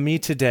departed from me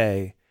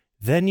today,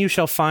 then you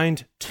shall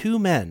find 2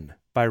 men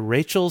by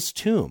Rachel's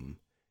tomb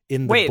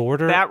in the Wait,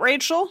 border. that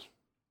Rachel?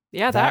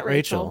 Yeah, that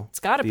Rachel.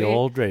 It's got to be. The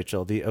old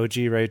Rachel, the OG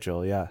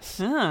Rachel, yes.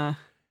 Huh.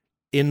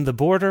 In the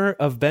border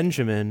of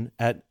Benjamin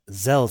at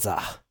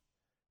Zelzah.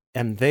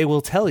 And they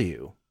will tell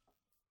you,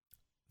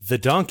 the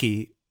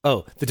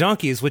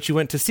donkeys which you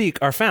went to seek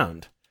are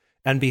found.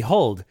 And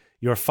behold,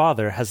 your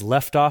father has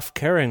left off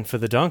caring for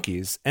the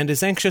donkeys and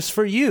is anxious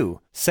for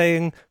you,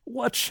 saying,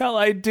 What shall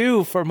I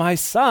do for my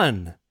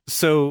son?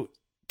 So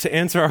to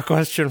answer our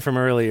question from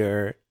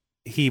earlier,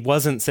 he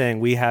wasn't saying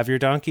we have your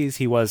donkeys.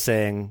 He was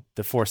saying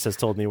the force has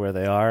told me where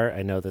they are.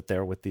 I know that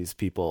they're with these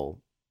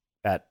people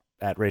at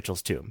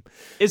Rachel's tomb.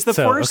 Is the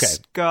So, Force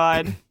okay.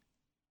 God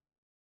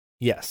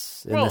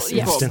Yes. In Well, this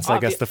yes, instance, I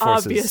guess the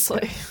force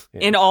obviously. is...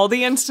 Yeah. in all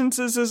the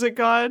instances? Is it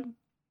God?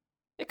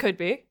 It could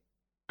be.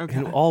 Okay.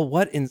 In all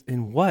what?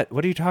 In what?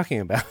 What are you talking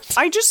about?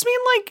 I just mean,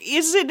 like,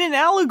 is it an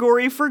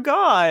allegory for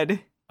God?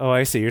 Oh,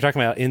 I see. You're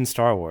talking about in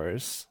Star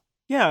Wars.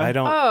 Yeah. I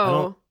don't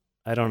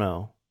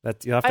know.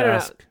 That you'll have I to don't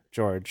ask know.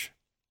 George.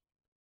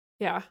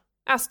 Yeah.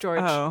 Ask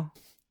George. Oh.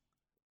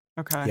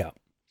 Okay. Yeah.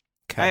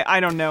 Okay. I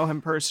don't know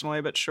him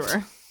personally, but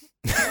sure.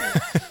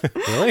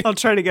 Really? I'll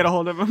try to get a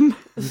hold of him.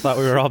 I thought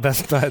we were all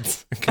best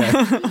buds. Okay.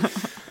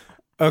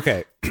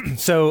 Okay.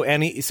 So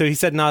he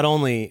said not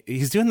only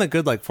he's doing the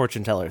good like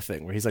fortune teller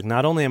thing where he's like,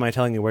 not only am I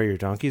telling you where your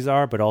donkeys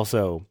are, but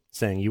also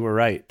saying you were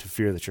right to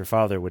fear that your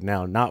father would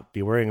now not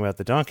be worrying about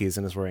the donkeys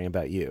and is worrying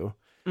about you.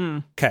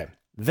 Okay.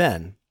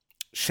 Then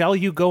shall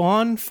you go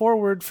on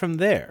forward from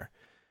there,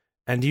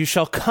 and you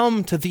shall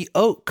come to the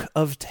oak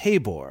of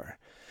Tabor,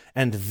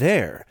 and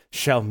there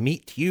shall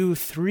meet you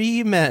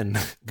 3 men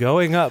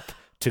going up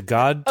to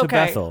God to Okay.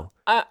 Bethel.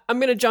 I'm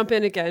going to jump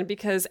in again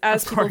because,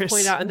 as Of people course.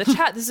 point out in the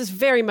chat, this is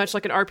very much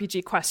like an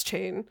RPG quest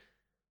chain,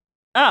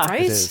 Ah,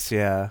 right? It is,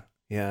 yeah.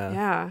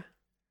 Yeah.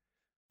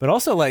 But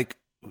also, like,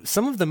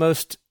 some of the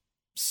most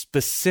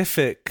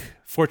specific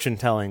fortune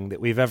telling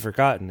that we've ever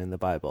gotten in the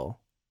Bible.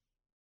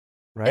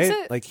 Right? Is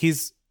it? Like,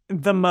 he's.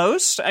 the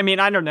most? I mean,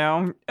 I don't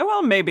know.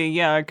 Well, maybe,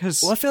 yeah,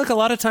 because Well, I feel like a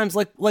lot of times,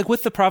 like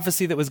with the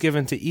prophecy that was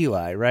given to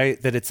Eli,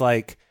 right? That it's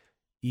like,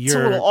 it's a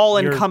you're. little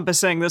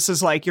all-encompassing. This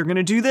is like, you're going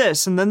to do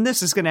this, and then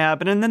this is going to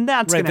happen, and then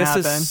that's Right, going to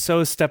this happen. is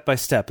so step by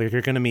step. Like,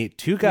 you're going to meet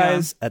two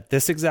guys at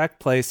this exact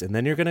place, and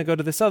then you're going to go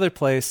to this other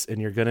place, and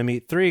you're going to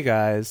meet three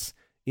guys.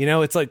 You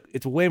know, it's like,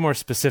 it's way more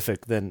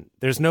specific than,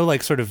 there's no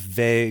like sort of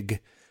vague,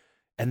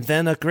 and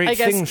then a I great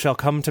guess- thing shall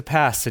come to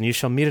pass, and you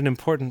shall meet an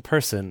important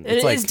person. And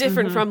It's it like, is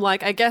different from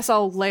like, I guess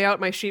I'll lay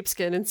out my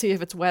sheepskin and see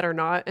if it's wet or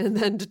not, and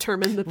then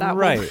determine that will,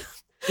 right.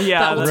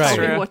 Yeah, that will that's tell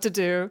right. me true. what to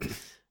do.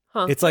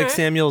 Huh. It's like Alright.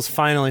 Samuel's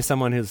finally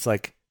someone who's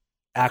like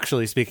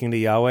actually speaking to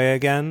Yahweh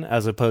again,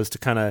 as opposed to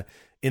kind of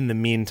in the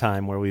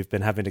meantime where we've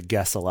been having to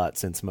guess a lot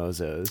since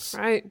Moses.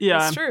 Right. Yeah.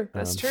 That's true.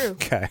 That's true.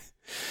 Okay.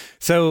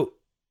 So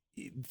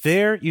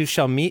there you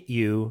shall meet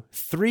you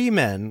 3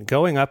 men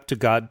going up to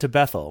God to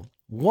Bethel,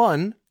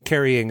 one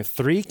carrying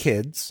 3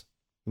 kids,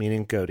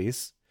 meaning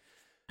goatees,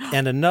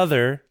 and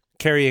another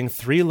carrying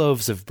 3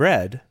 loaves of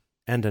bread,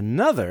 and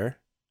another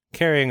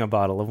carrying a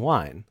bottle of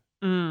wine.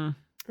 Mm.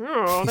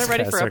 Oh, they're These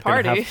ready guys for are a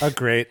gonna party. have a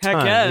great Heck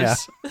time.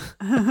 yes.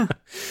 Yeah.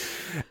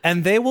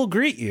 And they will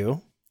greet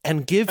you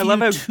and give I you love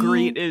how 2...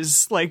 greet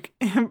is like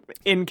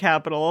in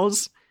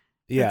capitals.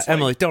 Yeah, It's like,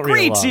 Emily, don't read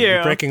greet along. you.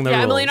 You're breaking the Yeah,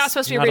 rules. Emily, you're not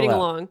supposed to be Not reading allowed.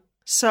 along.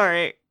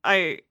 Sorry,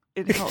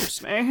 it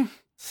helps me.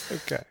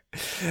 Okay.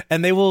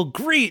 And they will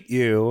greet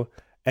you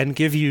and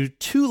give you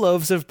 2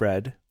 loaves of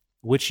bread,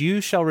 which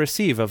you shall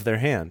receive of their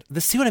hand.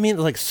 See what I mean?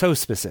 Like, so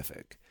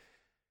specific.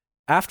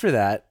 After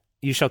that,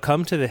 you shall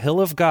come to the hill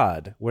of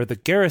God, where the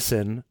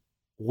garrison,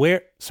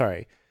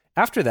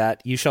 After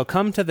that, you shall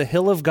come to the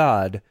hill of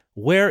God,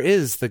 where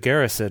is the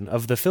garrison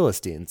of the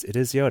Philistines? It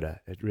is Yoda.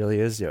 It really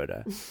is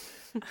Yoda.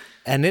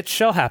 And it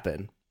shall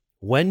happen,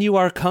 when you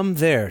are come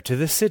there to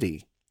the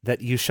city,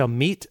 that you shall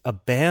meet a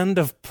band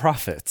of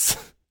prophets.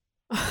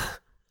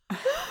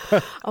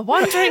 A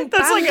wandering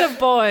That's band like of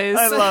boys.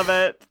 I love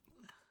it.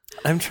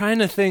 I'm trying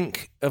to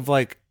think of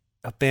like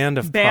a band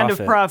of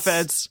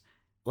Prophets.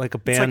 like a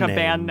It's band like name.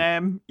 a band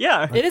name.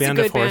 Yeah. It is a band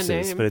good of band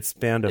horses, name. but it's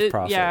band of Yeah.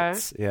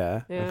 prophets.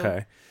 Yeah. Yeah.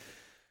 Okay.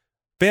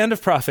 Band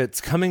of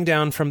prophets coming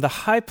down from the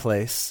high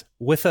place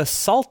with a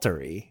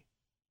psaltery.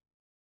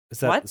 Is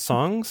that What?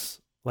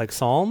 songs like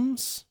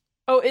psalms?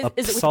 Oh, A is it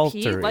with a P?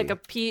 psaltery. Like a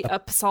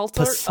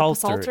psalter?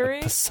 Psaltery.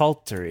 A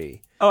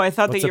psaltery. Oh, I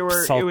thought What's that a you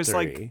were. It was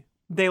like psaltery?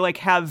 they like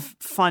have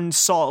fun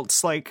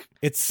salts, like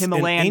It's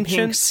Himalayan an pink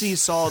ancient, sea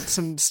salts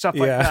and stuff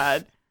Yeah. like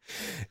that.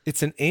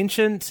 It's an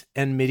ancient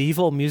and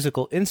medieval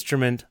musical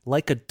instrument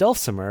like a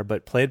dulcimer,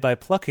 but played by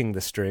plucking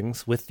the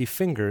strings with the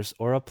fingers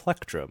or a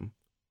plectrum.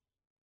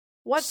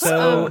 What's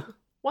So-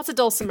 what's a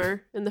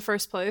dulcimer in the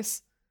first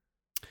place?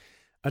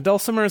 A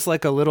dulcimer is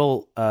like a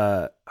little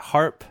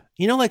harp.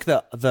 You know, like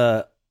the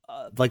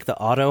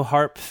auto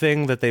harp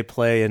thing that they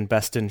play in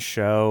Best in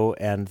Show,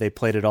 and they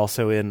played it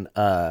also in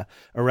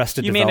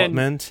Arrested You mean in-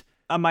 Development.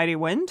 A mighty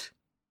wind.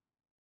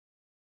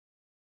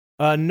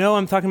 No,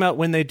 I'm talking about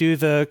when they do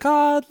the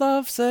 "God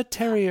loves a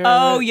terrier."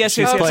 Oh, yes,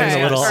 she's yes, yes, playing yes,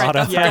 a little yes. All right, auto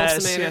that's harp. Yes,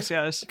 dulcimer. yes,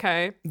 yes.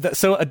 Okay.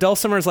 So a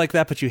dulcimer is like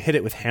that, but you hit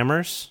it with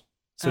hammers.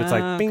 So it's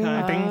like bing,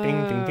 Okay. ding,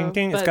 ding, ding, ding,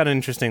 ding. It's But- got an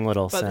interesting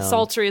little But sound. the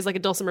psaltery is like a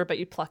dulcimer, but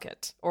you pluck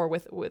it, or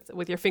with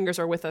your fingers,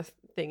 or with a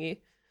thingy.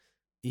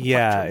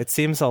 Yeah, plectrum. it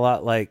seems a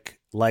lot like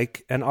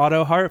an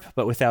auto harp,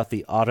 but without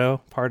the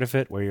auto part of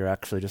it, where you're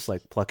actually just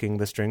like plucking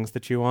the strings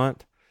that you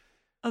want.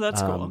 Oh,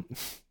 that's cool.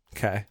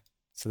 Okay,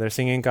 so they're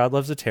singing "God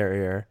Loves a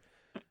Terrier."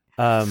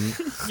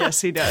 Yes,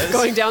 he does.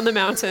 Going down the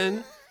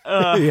mountain.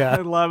 Yeah.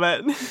 I love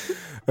it.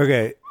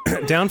 Okay,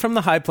 down from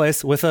the high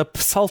place with a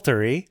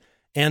psaltery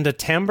and a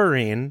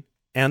tambourine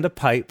and a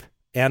pipe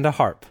and a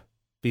harp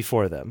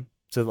before them.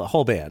 So the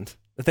whole band.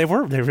 They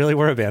really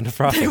were a band of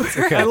prophets.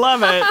 Okay. I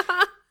love it.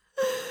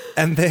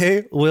 And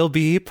they will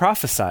be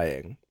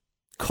prophesying,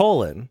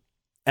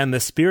 and the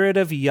Spirit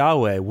of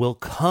Yahweh will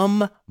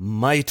come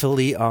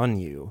mightily on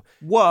you,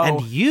 Whoa.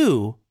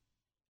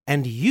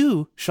 and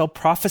you shall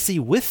prophesy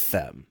with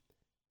them,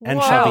 and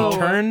Whoa.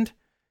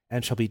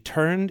 shall be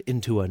turned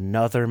into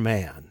another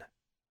man.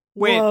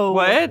 Wait, Whoa.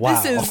 what?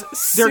 Wow. This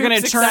is They're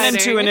going to super turn into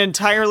exciting. an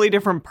entirely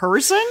different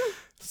person?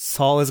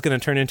 Saul is going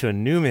to turn into a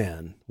new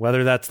man,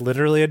 whether that's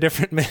literally a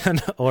different man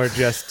or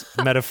just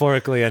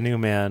metaphorically a new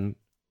man.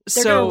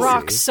 They're So gonna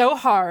rock so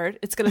hard,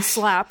 it's gonna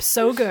slap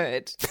so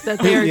good that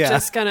they're Yeah.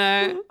 just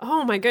gonna.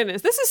 Oh my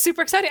goodness, this is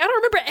super exciting! I don't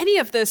remember any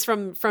of this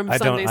from I don't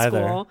Sunday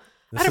either. school.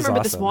 This I don't is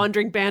remember this awesome.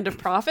 wandering band of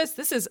prophets.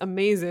 This is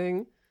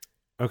amazing.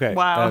 Okay.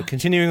 Wow.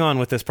 Continuing on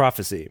with this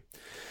prophecy.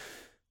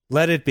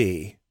 Let it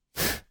be.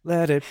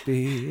 Let it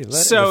be.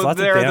 There's So lots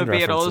of they're the band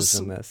references Beatles,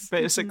 in this.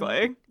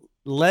 basically.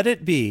 Let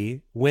it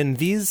be when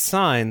these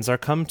signs are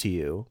come to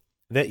you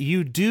that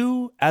you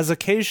do as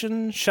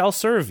occasion shall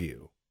serve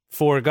you,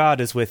 for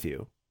God is with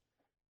you.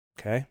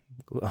 Okay.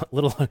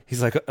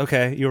 He's like,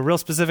 okay, you were real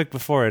specific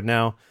before, and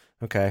now,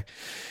 okay.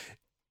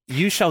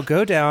 You shall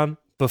go down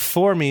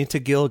before me to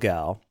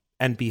Gilgal,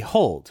 and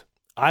behold,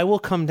 I will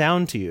come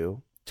down to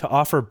you to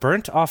offer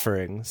burnt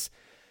offerings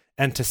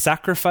and to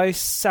sacrifice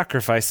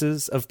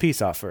sacrifices of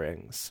peace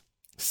offerings.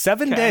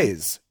 7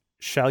 days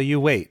shall you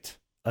wait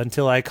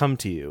until I come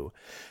to you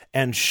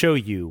and show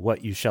you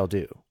what you shall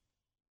do.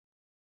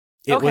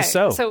 It was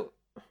so. So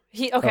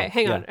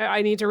hang on.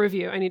 I need to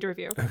review.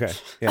 Okay.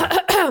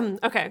 Yeah.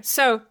 Okay.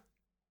 So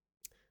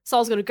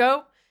Saul's going to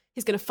go.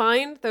 He's going to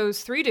find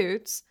those 3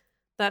 dudes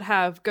that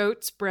have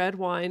goats, bread,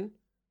 wine.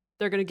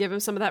 They're going to give him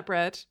some of that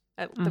bread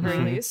at the very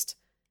least.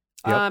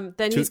 Yep.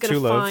 Then he's going two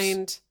to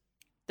loaves.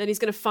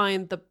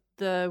 find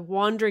the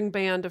wandering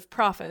band of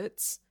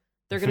prophets.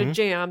 They're going to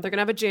jam. They're going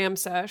to have a jam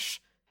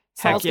sesh.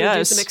 Saul's going to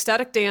do some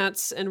ecstatic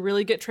dance and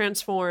really get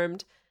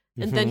transformed.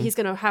 And then he's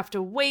going to have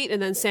to wait,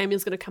 and then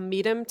Samuel's going to come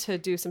meet him to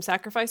do some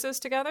sacrifices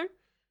together.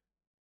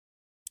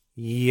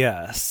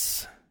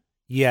 Yes.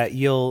 Yeah,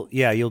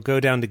 you'll go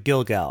down to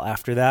Gilgal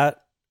after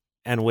that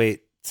and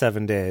wait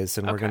 7 days,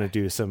 and we're going to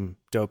do some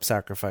dope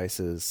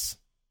sacrifices.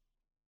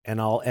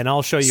 And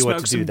I'll show you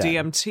what to do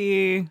then.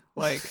 DMT,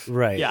 like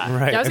right. Yeah,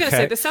 I was gonna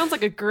say this sounds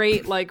like a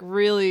great, like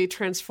really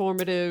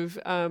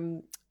transformative,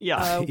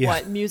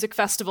 music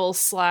festival /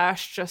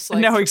 just like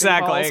no,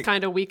 exactly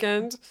kind of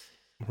weekend.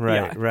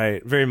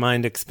 Right. Very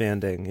mind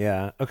expanding.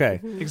 Yeah. Okay.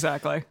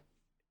 Exactly.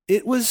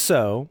 It was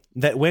so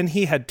that when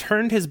he had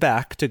turned his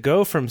back to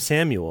go from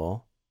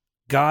Samuel,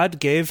 God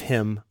gave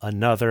him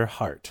another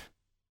heart.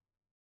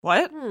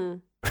 What?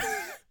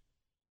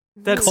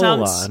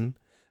 That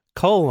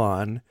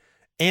colon,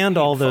 and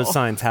all those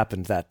signs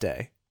happened that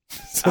day.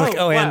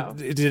 So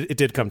and it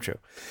did come true.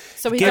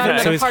 So he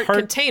got a heart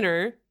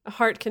container. A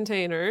heart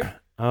container.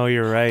 Oh,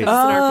 you're right. It's an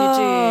RPG.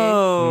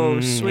 Oh,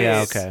 sweet.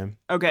 Yeah, okay.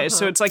 Okay,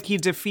 so it's like he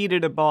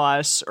defeated a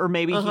boss, or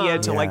maybe he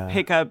had to like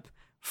pick up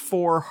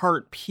 4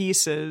 heart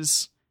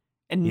pieces,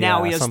 and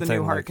now he has the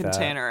new heart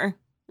container.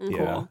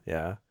 Cool.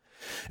 Yeah.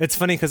 It's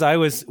funny because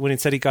when he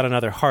said he got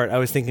another heart, I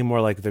was thinking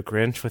more like the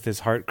Grinch with his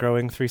heart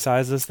growing 3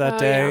 sizes that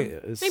day.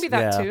 Yeah. Maybe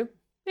that too.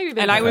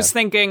 And I was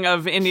thinking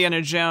of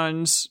Indiana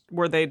Jones,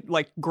 where they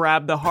like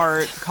grab the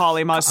heart,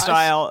 Kalima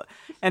style,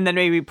 and then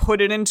maybe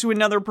put it into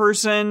another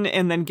person,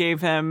 and then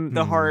gave him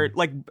the heart,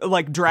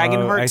 like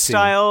dragon heart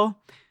style.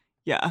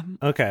 Yeah.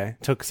 Okay.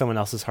 Took someone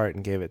else's heart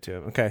and gave it to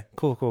him. Okay.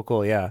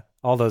 Cool. Yeah.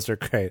 All those are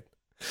great.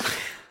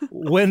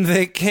 When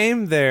they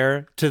came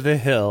there to the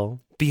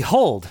hill,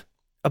 behold,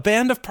 a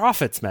band of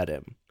prophets met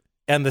him.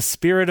 And the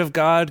Spirit of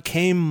God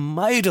came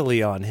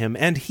mightily on him,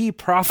 and he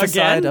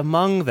prophesied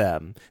among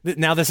them.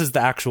 Now this is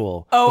the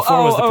actual.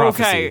 Before was the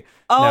prophecy. Okay.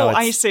 Oh,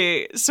 I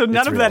see. So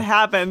none of that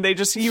happened.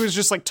 He was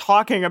just like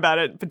talking about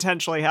it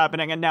potentially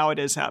happening, and now it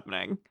is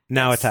happening.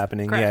 Now it's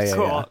happening. Correct.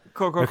 Yeah.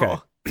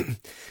 Cool.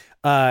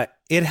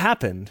 It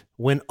happened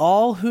when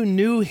all who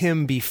knew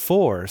him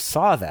before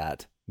saw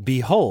that,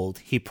 behold,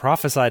 he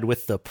prophesied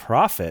with the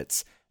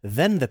prophets.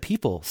 Then the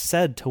people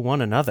said to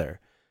one another,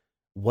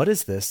 what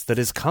is this that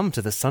is come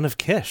to the son of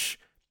Kish?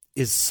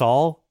 Is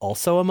Saul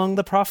also among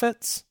the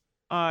prophets?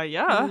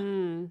 Yeah.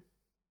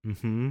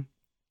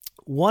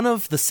 One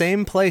of the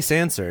same place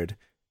answered,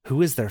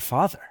 who is their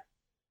father?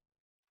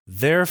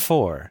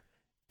 Therefore,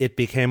 it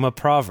became a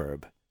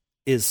proverb.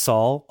 Is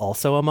Saul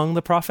also among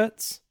the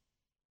prophets?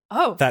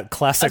 Oh, that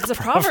classic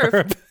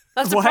proverb.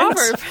 That's a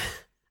proverb.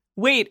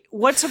 Wait,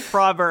 what's a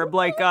proverb?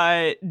 Like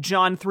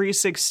John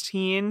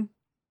 3:16?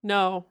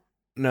 No.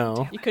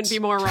 You couldn't be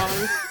more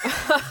wrong.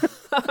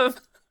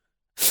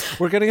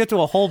 We're gonna get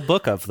to a whole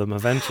book of them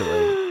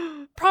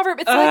eventually. Proverb.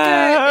 It's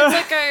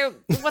like a.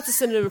 What's a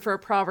synonym for a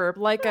proverb?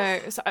 I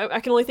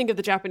can only think of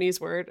the Japanese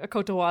word, a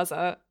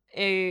kotowaza,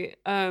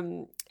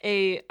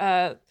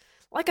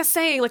 like a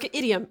saying, like an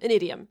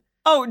idiom.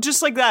 Oh,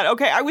 just like that.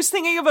 Okay, I was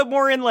thinking of it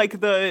more in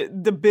like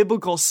the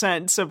biblical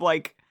sense of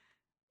like,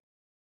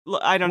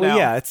 I don't know.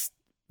 Yeah,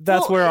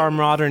 that's where our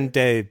modern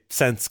day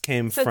sense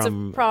came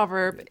from. Of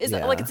proverb is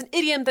like it's an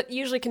idiom that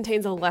usually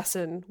contains a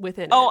lesson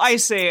within it. Oh, I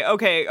see.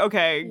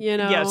 Okay. You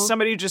know, yeah.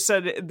 Somebody just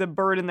said the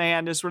bird in the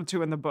hand is worth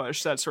 2 in the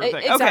bush. That sort of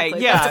thing. Exactly, okay,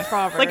 yeah, that's a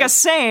proverb. like a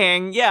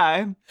saying.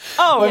 Yeah.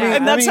 Oh,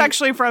 and that's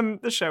actually from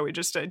the show we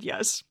just did.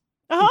 Yes.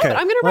 Okay. But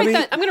I'm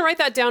gonna write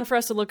that down for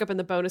us to look up in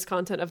the bonus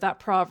content of that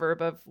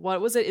proverb of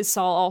what was it? Is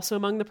Saul also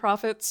among the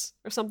prophets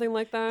or something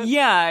like that?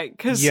 Yeah,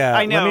 because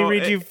I know. Let me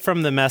read you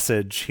from the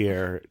message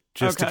here.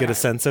 Just to get a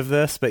sense of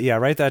this, but yeah,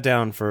 write that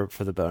down for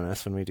the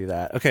bonus when we do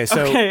that. Okay,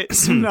 so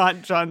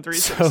not John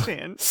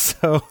 3:16.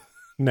 So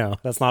no,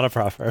 that's not a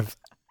proverb.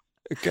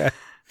 Okay.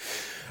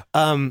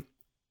 So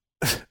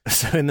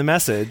in the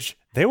message,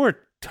 they were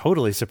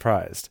totally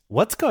surprised.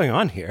 What's going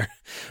on here?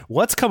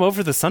 What's come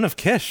over the son of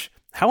Kish?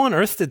 How on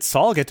earth did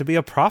Saul get to be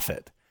a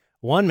prophet?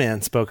 One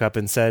man spoke up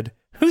and said,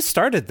 "Who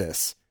started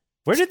this?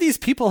 Where did these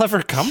people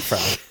ever come from?"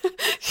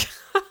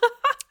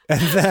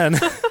 and then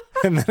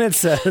it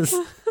says,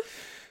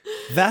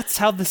 "That's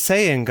how the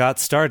saying got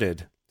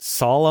started.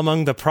 Saul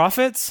among the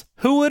prophets?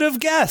 Who would have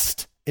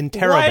guessed?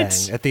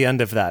 interrobang at the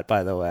end of that,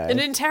 by the way. An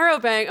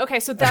interrobang. Okay,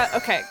 so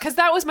because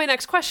that was my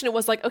next question. It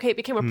was like, okay, it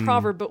became a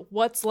proverb, but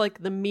what's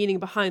like the meaning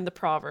behind the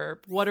proverb?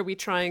 What are we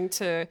trying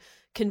to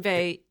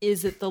convey?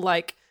 Is it the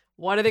like,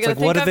 what are they going to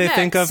think what of do they next?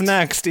 think of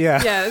next?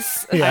 Yeah.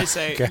 Yes. Yeah, I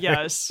say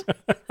yes.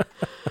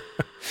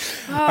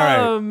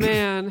 Oh,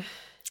 man.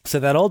 So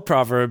that old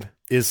proverb,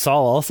 is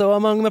Saul also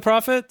among the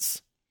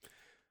prophets?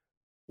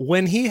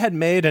 When he had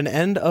made an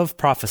end of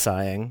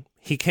prophesying,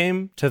 he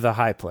came to the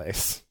high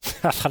place.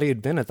 I thought he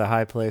had been at the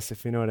high place,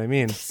 if you know what I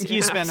mean.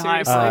 He's been seriously.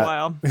 high for a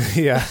while.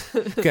 Yeah.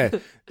 Okay.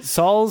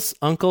 Saul's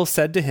uncle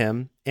said to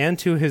him and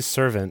to his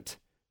servant,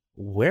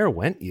 "Where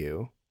went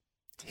you?"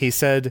 He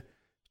said,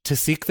 "To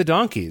seek the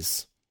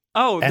donkeys."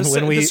 Oh, And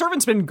the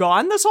servant's been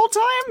gone this whole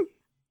time?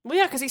 Well,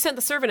 yeah, because he sent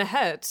the servant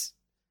ahead.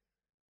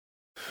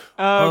 Okay.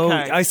 Oh,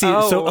 I see.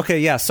 Oh. So, okay,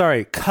 yeah,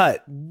 sorry.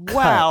 Cut.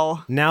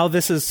 Wow. Now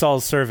this is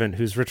Saul's servant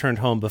who's returned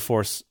home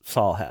before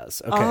Saul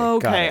has. Okay. Oh,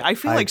 got okay. it. I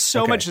feel like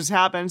so much has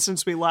happened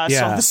since we last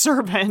saw the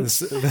servants.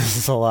 This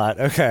is a lot.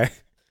 Okay.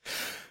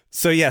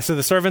 So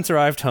the servants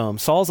arrived home.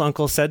 Saul's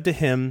uncle said to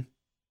him,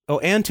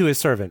 and to his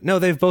servant. No,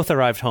 they've both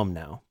arrived home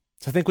now.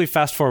 So I think we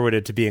fast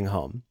forwarded to being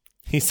home.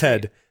 He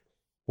said,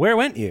 "Where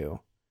went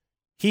you?"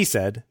 He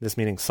said, this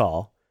meaning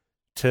Saul,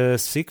 "To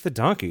seek the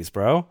donkeys,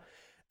 bro.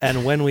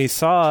 And when we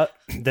saw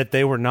that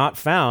they were not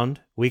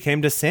found, we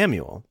came to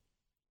Samuel."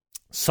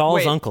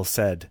 Saul's uncle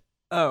said,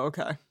 Oh,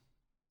 okay.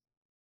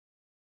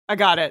 I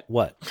got it.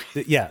 "What?"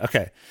 Yeah,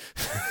 okay.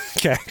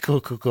 Okay,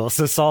 cool.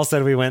 So Saul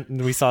said we went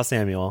and we saw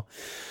Samuel.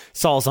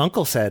 Saul's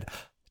uncle said,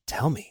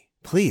 "Tell me,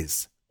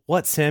 please,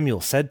 what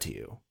Samuel said to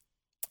you."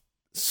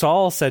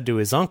 Saul said to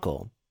his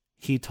uncle,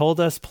 "He told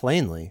us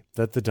plainly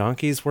that the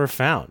donkeys were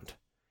found.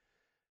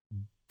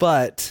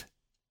 But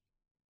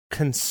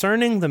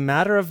concerning the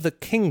matter of the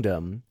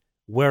kingdom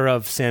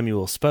whereof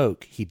Samuel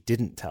spoke, he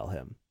didn't tell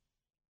him."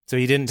 So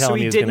he didn't tell him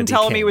he was going to be king. So he didn't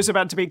tell him he was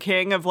about to be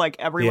king of like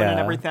everyone and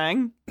Yeah.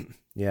 everything?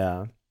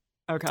 Yeah.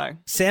 Okay.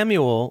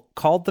 Samuel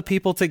called the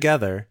people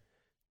together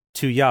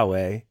to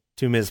Yahweh,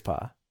 to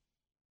Mizpah.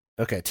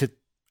 Okay,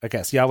 I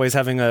guess Yahweh's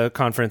having a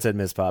conference at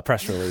Mizpah,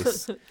 press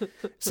release.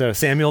 So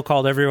Samuel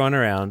called everyone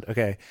around.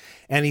 Okay.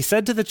 And he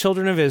said to the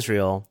children of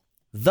Israel,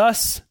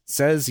 "Thus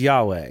says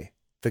Yahweh,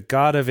 the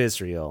God of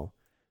Israel,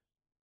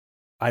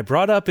 I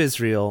brought up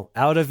Israel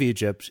out of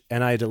Egypt,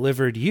 and I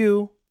delivered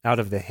you out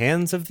of the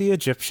hands of the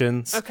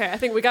Egyptians." Okay, I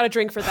think we got a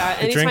drink for that.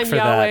 Drink Anytime for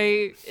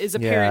Yahweh that. is a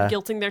parent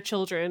guilting their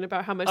children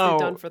about how much they've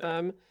done for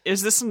them.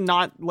 Is this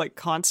not like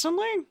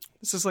constantly?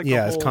 This is like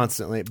Yeah, the it's whole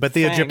constantly. But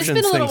the thing. Egyptians It's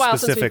been a little thing while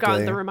since we've specifically.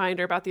 gotten the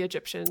reminder about the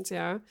Egyptians,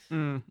 yeah.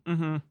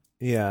 Mm-hmm.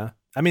 Yeah.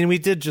 I mean, we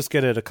did just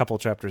get it a couple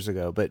chapters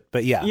ago,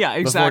 but yeah. Yeah, Before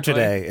exactly.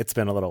 today, it's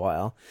been a little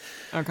while.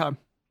 Okay.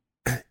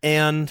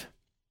 And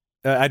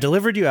I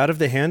delivered you out of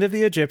the hand of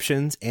the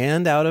Egyptians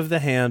and out of the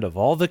hand of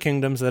all the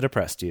kingdoms that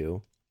oppressed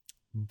you.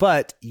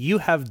 But you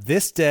have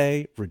this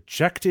day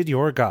rejected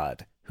your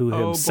God, who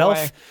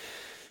himself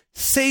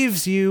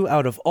saves you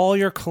out of all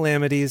your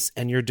calamities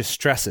and your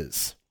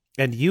distresses.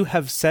 And you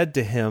have said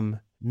to him,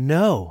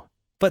 "No,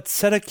 but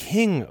set a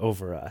king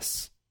over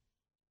us."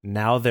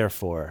 Now,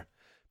 therefore,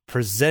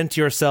 present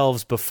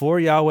yourselves before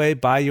Yahweh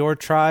by your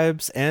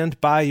tribes and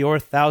by your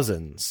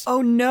thousands.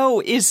 Oh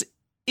no, is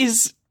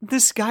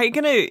this guy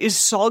is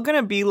Saul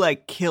gonna be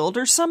like killed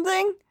or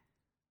something?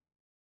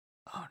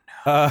 Oh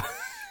no.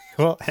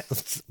 Well,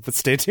 but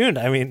stay tuned.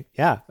 I mean,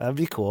 yeah, that'd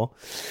be cool.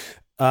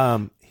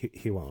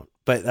 He won't,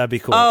 but that'd be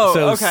cool. Oh,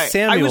 So okay.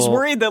 Samuel, I was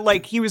worried that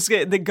like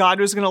that God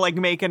was gonna like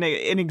make an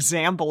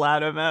example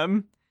out of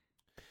him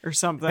or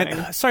something.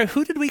 And, sorry,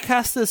 who did we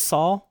cast as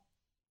Saul?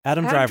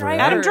 Adam Driver. Right?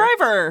 Adam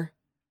Driver.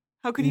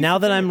 How could you? Now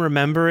that I'm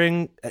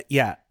remembering,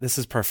 yeah, this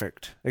is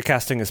perfect. The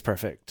casting is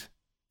perfect.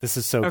 This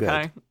is so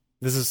good.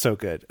 This is so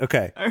good.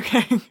 Okay.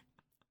 Okay.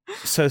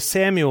 So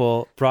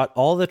Samuel brought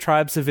all the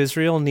tribes of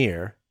Israel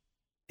near,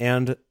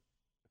 and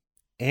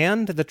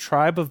the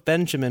tribe of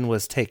Benjamin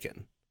was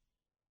taken.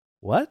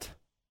 What?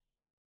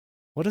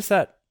 What is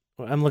that?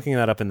 I'm looking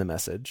that up in the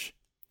message.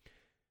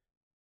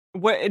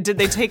 What did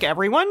they take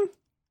everyone?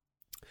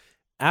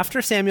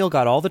 After Samuel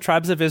got all the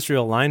tribes of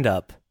Israel lined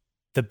up,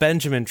 the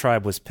Benjamin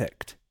tribe was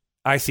picked.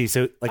 I see.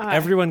 So like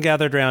everyone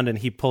gathered around and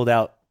he pulled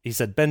out, he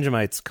said,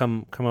 "Benjamites,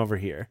 come over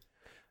here."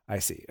 I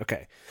see.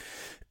 Okay.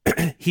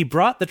 He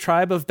brought the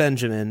tribe of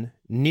Benjamin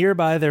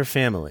nearby their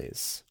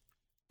families,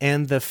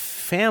 and the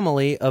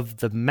family of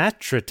the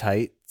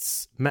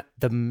Matrites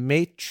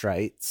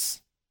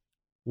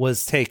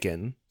was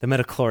taken. The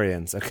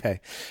Metachlorians,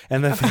 okay.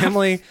 And the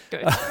family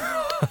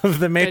of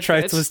the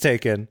Matrites was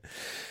taken.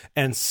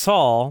 And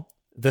Saul,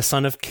 the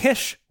son of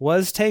Kish,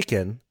 was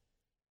taken.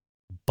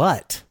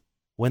 But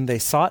when they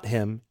sought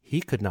him, he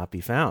could not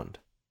be found.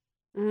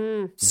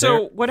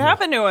 So what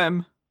happened to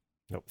him?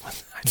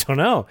 I don't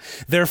know.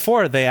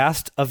 Therefore, they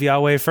asked of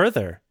Yahweh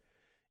further,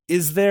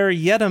 "Is there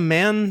yet a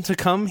man to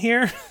come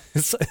here?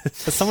 Has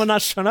someone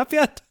not shown up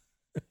yet?"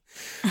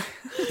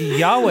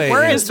 Yahweh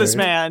Where answered, is this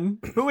man?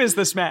 Who is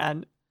this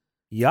man?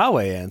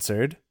 Yahweh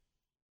answered,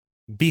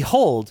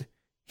 "Behold,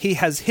 he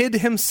has hid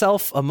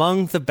himself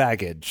among the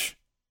baggage."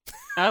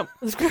 Oh,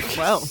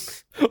 well.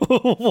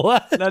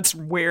 What? That's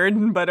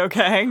weird, but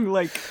okay.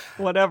 Like,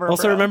 whatever.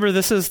 Also, bro. remember,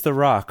 this is The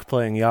Rock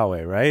playing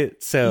Yahweh,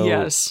 right? So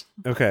Yes.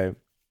 Okay.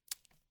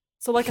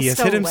 So like He a has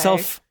stowaway. hid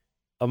himself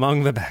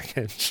among the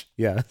baggage.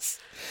 Yes.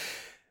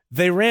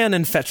 They ran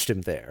and fetched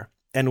him there.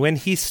 And when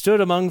he stood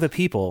among the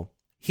people,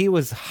 he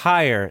was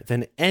higher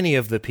than any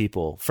of the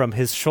people from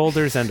his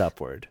shoulders and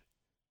upward.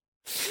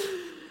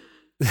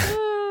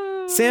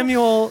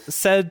 Samuel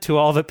said to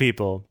all the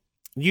people,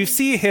 "You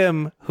see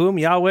him whom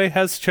Yahweh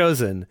has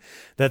chosen,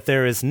 that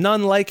there is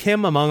none like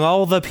him among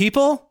all the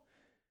people?"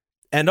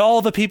 And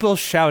all the people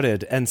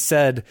shouted and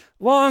said,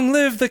 "Long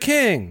live the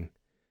king!"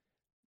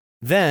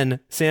 Then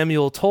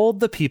Samuel told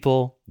the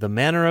people the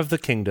manner of the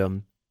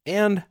kingdom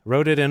and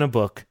wrote it in a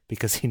book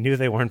because he knew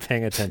they weren't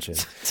paying attention.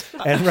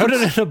 And wrote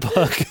it in a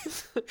book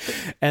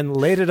and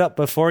laid it up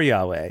before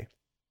Yahweh.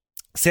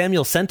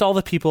 Samuel sent all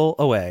the people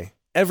away,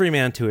 every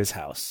man to his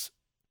house.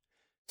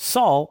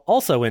 Saul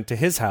also went to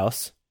his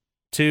house,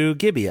 to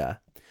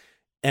Gibeah,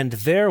 and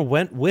there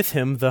went with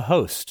him the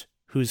host,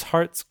 whose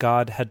hearts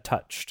God had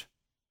touched.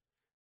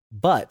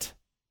 But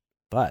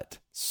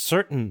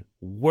certain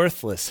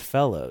worthless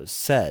fellows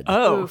said,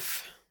 Oh.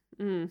 Oof.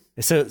 Mm.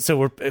 So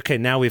we're okay.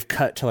 Now we've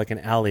cut to like an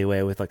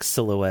alleyway with like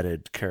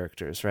silhouetted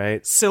characters,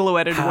 right?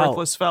 Silhouetted How?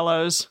 worthless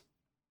fellows.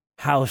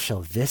 How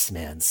shall this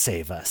man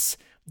save us?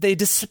 They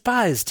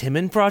despised him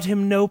and brought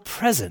him no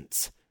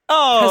presents,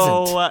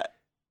 Oh.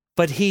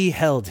 but he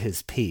held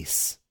his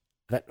peace.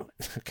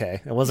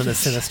 Okay, it wasn't as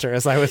sinister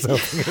as I was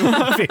hoping it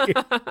would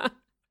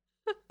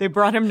be. They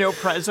brought him no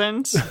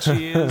presents.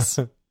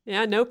 Jeez.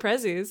 Yeah, no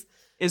prezzies.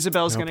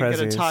 Isabel's No going to get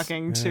a prezzies.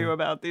 talking to Yeah.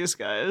 about these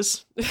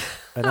guys.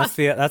 And that's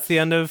the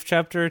end of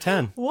chapter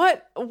 10.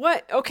 What?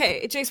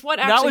 Okay, Jace, what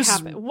actually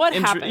happened? What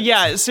happened?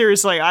 Yeah,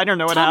 seriously, I don't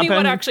know what Tell happened. me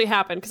what actually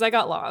happened, because I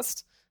got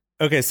lost.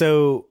 Okay,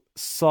 so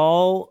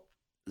Saul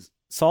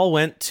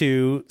went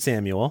to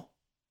Samuel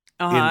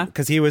Uh-huh.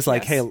 because he was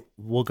like, Yes. "Hey,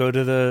 we'll go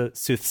to the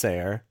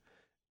soothsayer,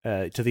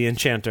 to the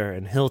enchanter,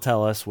 and he'll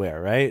tell us where,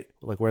 right?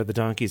 Like where the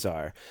donkeys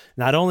are."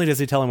 Not only does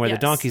he tell him where Yes.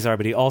 the donkeys are,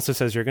 but he also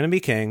says you're going to be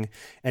king,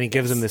 and he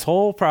gives Yes. him this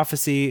whole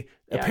prophecy.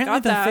 Yeah, I Apparently,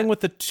 got the that. thing with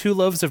the 2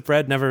 loaves of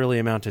bread never really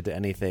amounted to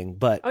anything.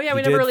 But Oh, yeah, he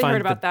we never did really find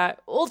heard about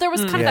that. Well, there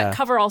was kind of Yeah. that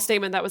cover-all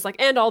statement that was like,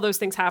 and all those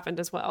things happened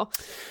as well.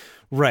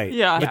 Right.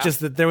 Yeah. But Yeah. just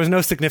that there was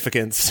no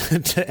significance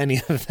to any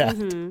of that.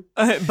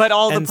 Mm-hmm. But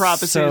all the And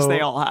prophecies, so-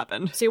 they all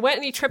happened. So he went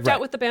and he tripped Right. out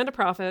with the band of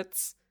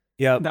prophets.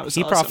 Yep. That was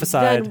he awesome.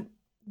 prophesied.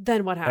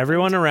 Then what happened?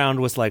 Everyone around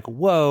was like,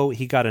 "Whoa!"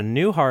 He got a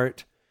new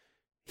heart.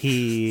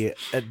 He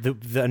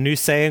the new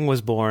saying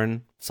was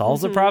born.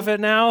 Saul's a prophet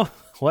now.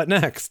 What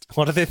next?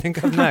 What do they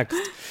think of next?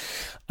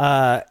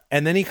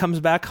 And then he comes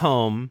back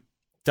home,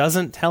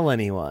 doesn't tell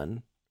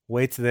anyone,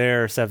 waits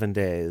there 7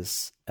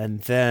 days,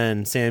 and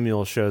then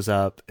Samuel shows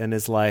up and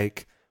is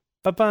like,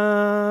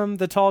 "Ba-bum,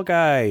 the tall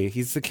guy.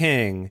 He's the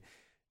king."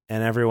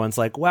 And everyone's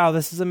like, "Wow,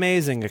 this is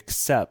amazing,"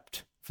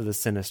 except for the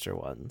sinister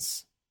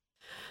ones,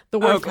 The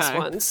worthless Okay.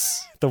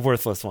 ones. the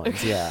worthless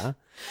ones. Yeah.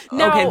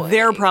 No, Okay,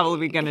 they're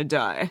probably going to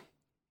die.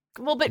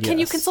 Well, but can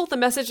you Yes. consult the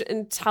message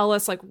and tell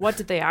us, like, what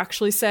did they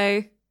actually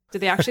say?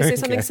 Did they actually say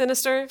something Okay.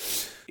 sinister?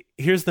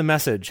 Here's the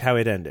message, how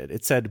it ended.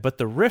 It said, "But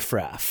the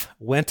riffraff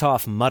went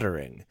off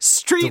muttering."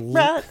 Street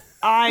rat,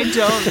 I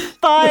don't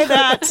buy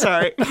that.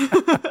 Sorry.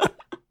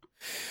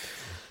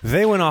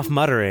 They went off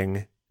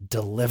muttering,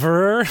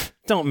 "Deliverer?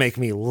 Don't make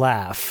me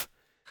laugh."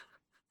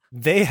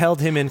 They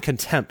held him in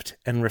contempt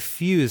and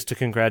refused to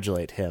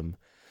congratulate him.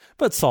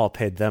 But Saul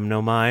paid them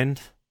no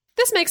mind.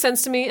 This makes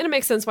sense to me, and it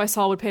makes sense why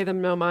Saul would pay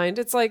them no mind.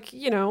 It's like,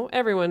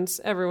 everyone,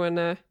 you get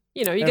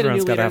a new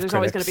Everyone's gotta leader, have there's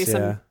always going to be critics,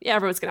 some,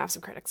 everyone's going to have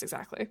some critics,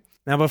 exactly.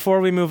 Now,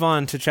 before we move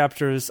on to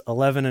chapters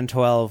 11 and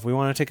 12, we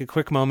want to take a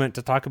quick moment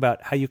to talk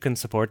about how you can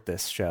support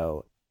this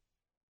show.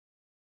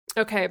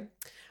 Okay,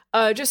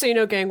 just so you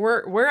know, gang,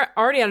 we're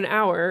already at an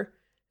hour,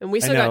 and we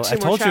still got 2 I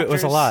more told you it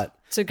was a chapters lot.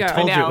 to go. I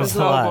told you it Now, was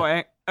oh a lot.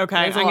 boy.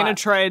 Okay, It's a I'm going to lot.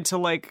 try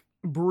to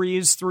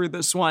breeze through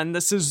this one.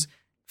 This is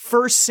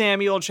 1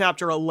 Samuel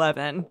chapter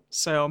 11.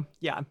 So,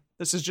 yeah,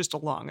 this is just a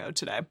long-o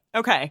today.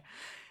 Okay.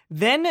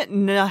 Then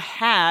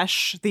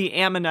Nahash the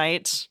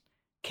Ammonite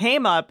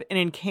came up and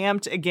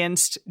encamped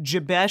against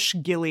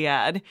Jabesh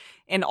Gilead,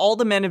 and all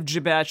the men of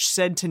Jabesh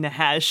said to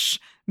Nahash,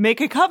 "Make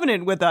a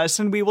covenant with us,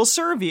 and we will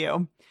serve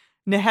you."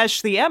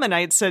 Nahash the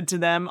Ammonite said to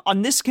them,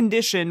 "On this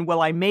condition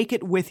will I make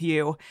it with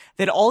you,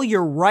 that all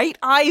your right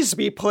eyes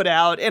be put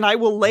out, and I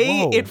will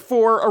lay Whoa. it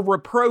for a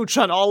reproach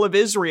on all of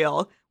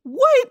Israel."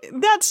 What?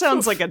 That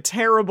sounds like a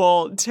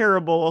terrible,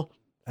 terrible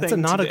That's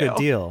thing not to a good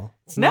do. deal.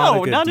 It's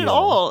No, a good not deal. at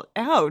all.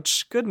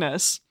 Ouch,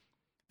 goodness.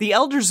 The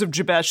elders of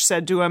Jabesh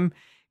said to him,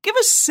 "Give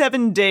us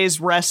 7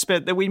 days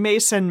respite, that we may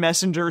send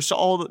messengers to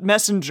all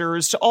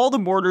the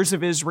borders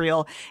of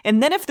Israel,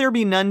 and then if there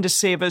be none to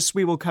save us,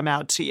 we will come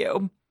out to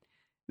you."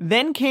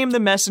 Then came the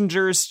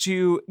messengers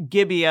to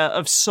Gibeah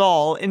of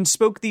Saul and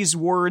spoke these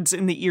words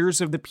in the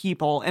ears of the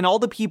people, and all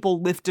the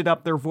people lifted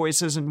up their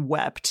voices and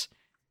wept.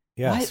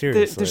 Yeah, What?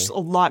 seriously. There's a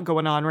lot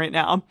going on right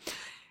now.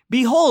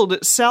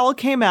 Behold, Saul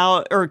came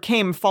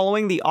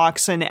following the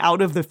oxen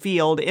out of the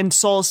field, and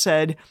Saul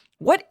said,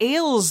 "What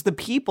ails the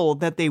people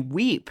that they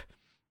weep?"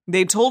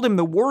 They told him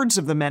the words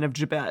of the men of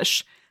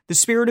Jabesh. The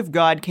Spirit of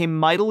God came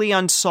mightily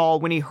on Saul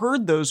when he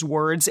heard those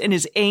words, and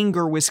his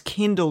anger was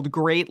kindled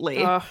greatly.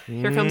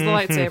 Here comes the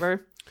lightsaber.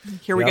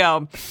 Here we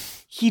go.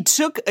 He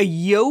took a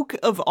yoke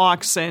of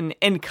oxen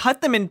and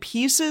cut them in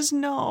pieces,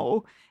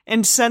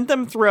 and sent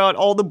them throughout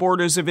all the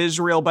borders of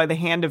Israel by the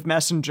hand of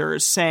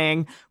messengers,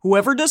 saying,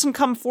 "Whoever doesn't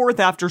come forth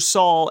after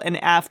Saul and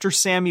after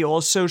Samuel,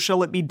 so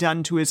shall it be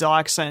done to his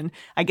oxen."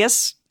 I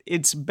guess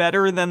it's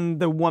better than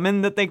the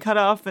woman that they cut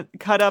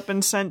up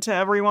and sent to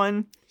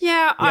everyone.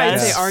 Yeah, I'd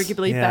Yes. say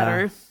arguably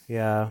better.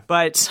 Yeah.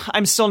 But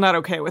I'm still not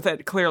okay with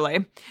it,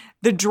 clearly.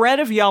 The dread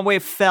of Yahweh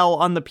fell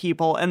on the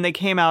people, and they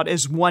came out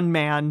as one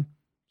man.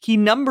 He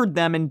numbered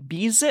them in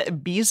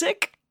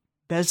Bezek?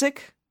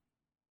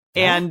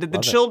 And the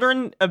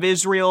children of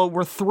Israel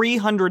were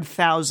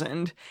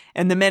 300,000,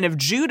 and the men of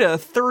Judah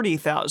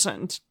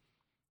 30,000.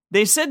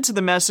 They said to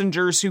the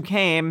messengers who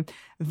came,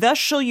 "Thus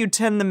shall you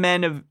tell the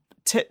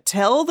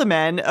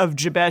men of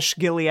Jabesh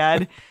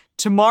Gilead,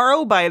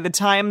 tomorrow by the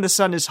time the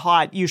sun is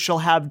hot, you shall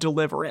have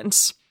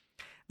deliverance."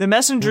 The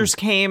messengers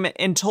came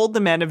and told the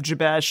men of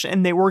Jabesh,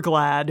 and they were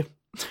glad.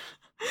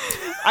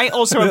 I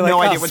also have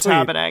no idea what's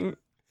happening.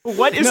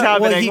 What is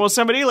happening? Will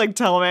somebody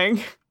tell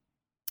me?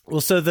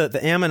 Well, so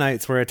the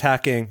Ammonites were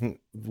attacking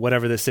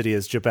whatever the city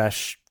is,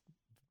 Jabesh,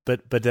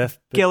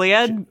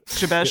 Gilead?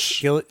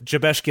 Jabesh?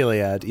 Jabesh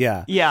Gilead,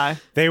 yeah. Yeah.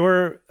 They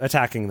were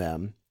attacking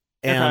them.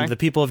 And the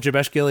people of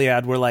Jabesh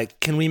Gilead were like,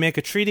 "Can we make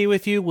a treaty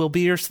with you? We'll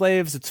be your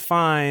slaves. It's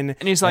fine."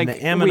 And he's like,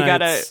 the Ammonites, "We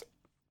gotta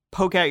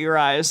poke out your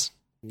eyes."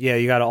 Yeah,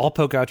 you gotta all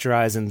poke out your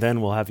eyes, and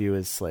then we'll have you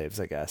as slaves,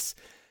 I guess.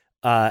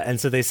 And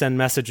so they send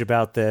message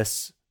about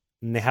this,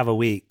 and they have a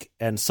week.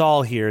 And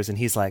Saul hears, and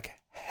he's like,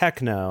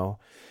 "Heck no."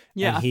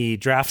 Yeah. And he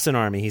drafts an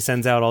army. He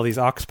sends out all these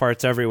ox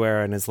parts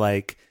everywhere and is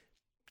like,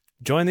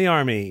 "Join the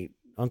army.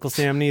 Uncle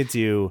Sam needs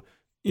you.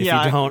 If you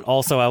don't,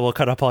 also I will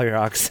cut up all your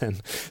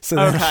oxen." So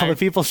then all the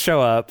people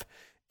show up,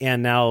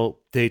 and now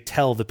they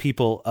tell the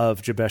people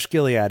of Jabesh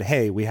Gilead,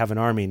 "Hey, we have an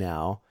army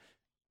now."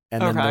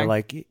 And then they're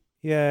like,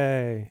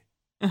 "Yay."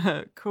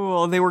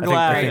 Cool. They were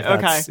glad.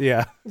 Okay.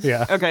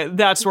 Yeah. Okay,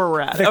 that's where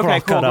we're at. We're Okay,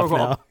 all caught up cool.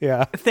 now.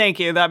 Yeah. Thank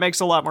you. That makes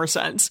a lot more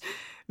sense.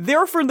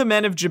 Therefore the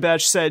men of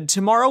Jabesh said,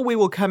 "Tomorrow we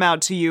will come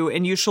out to you,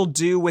 and you shall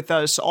do with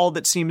us all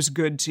that seems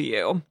good to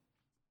you."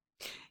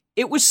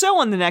 It was so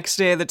on the next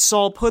day that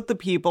Saul put the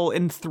people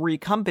in 3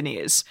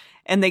 companies,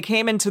 and they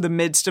came into the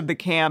midst of the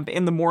camp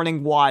in the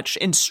morning watch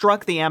and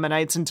struck the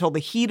Ammonites until the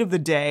heat of the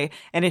day,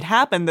 and it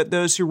happened that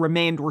those who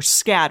remained were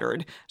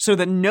scattered, so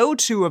that no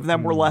 2 of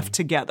them were left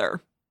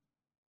together.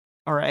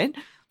 All right.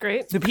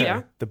 Great.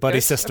 The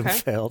buddy system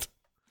failed.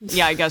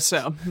 Yeah, I guess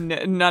so.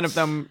 None of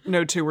them,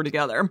 no 2 were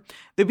together.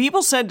 The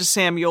people said to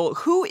Samuel,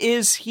 "Who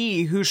is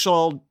he who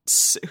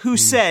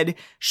said,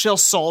 shall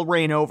Saul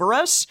reign over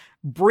us?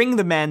 Bring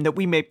the men that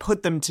we may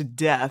put them to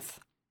death."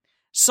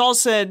 Saul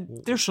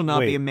said, "There shall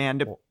not be a man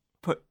to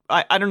put."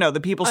 I don't know. The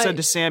people said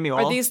to Samuel,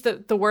 "Are these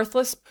the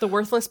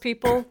worthless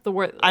people?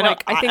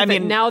 I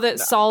mean, now that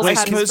Saul's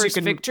had his first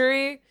can,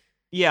 victory,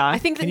 yeah, I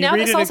think that now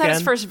that Saul's had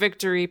his first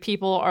victory,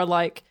 people are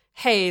like,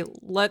 "Hey,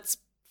 let's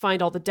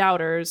find all the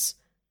doubters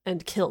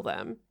and kill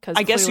them." Because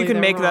I guess you can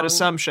make that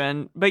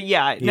assumption, but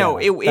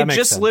it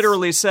just sense.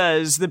 literally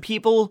says the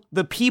people,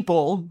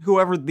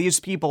 whoever these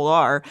people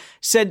are,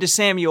 said to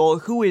Samuel,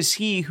 "Who is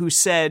he who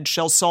said,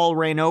 shall Saul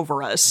reign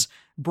over us?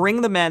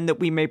 Bring the men that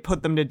we may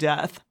put them to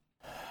death."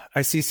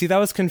 I see. See, that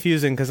was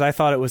confusing because I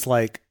thought it was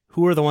like,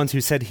 who are the ones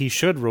who said he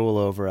should rule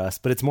over us?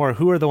 But it's more,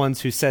 who are the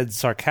ones who said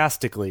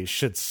sarcastically,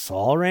 should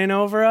Saul reign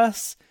over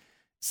us?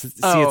 See,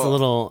 it's a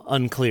little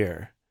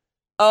unclear.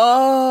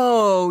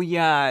 Oh,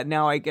 yeah.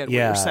 Now I get what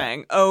Yeah. you're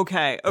saying.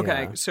 Okay.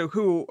 Yeah. So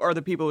who are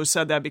the people who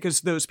said that?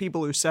 Because those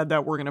people who said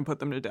that, we're going to put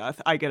them to death.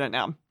 I get it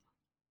now.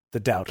 The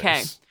doubters.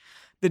 Okay.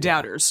 The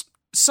doubters.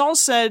 Saul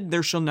said,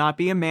 there shall not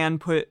a man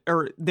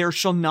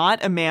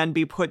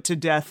be put to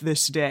death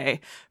this day.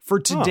 For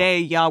today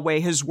Yahweh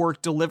has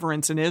worked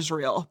deliverance in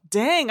Israel.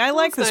 Dang, I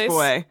like this nice.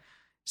 boy.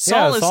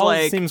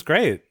 Saul seems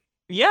great.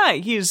 Yeah,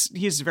 he's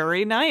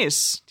very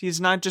nice.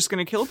 He's not just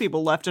going to kill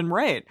people left and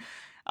right.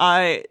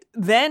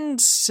 Then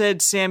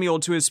said Samuel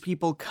to his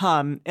people,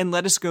 "Come, and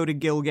let us go to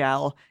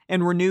Gilgal,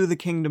 and renew the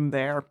kingdom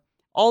there."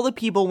 All the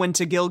people went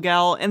to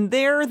Gilgal, and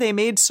there they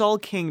made Saul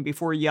king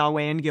before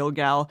Yahweh in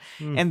Gilgal.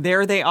 And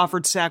there they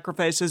offered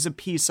sacrifices of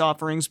peace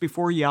offerings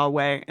before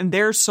Yahweh. And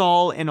there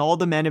Saul and all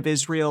the men of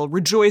Israel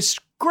rejoiced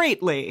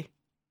greatly.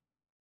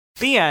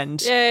 The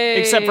end. Yay.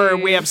 Except for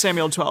we have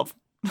Samuel 12.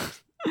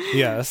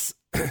 Yes.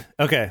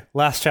 Okay,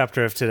 last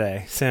chapter of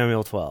today,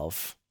 Samuel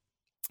 12.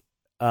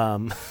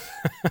 I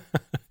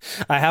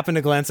happened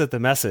to glance at the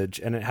message,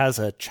 and it has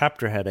a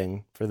chapter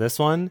heading for this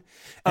one.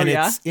 And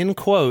it's in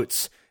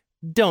quotes,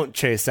 "Don't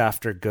chase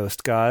after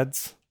ghost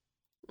gods."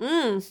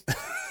 So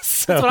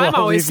That's what I'm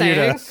I'll always leave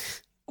you saying.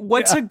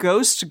 What's a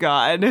ghost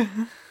god?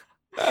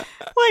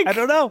 I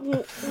don't know.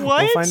 What?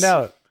 We'll find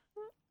out.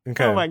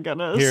 Okay. Oh my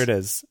goodness. Here it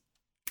is.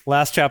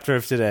 Last chapter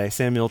of today,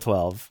 Samuel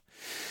 12.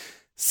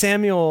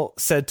 Samuel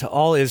said to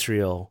all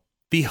Israel,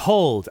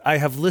 Behold, I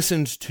have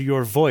listened to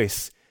your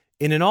voice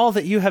in all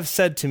that you have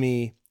said to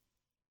me,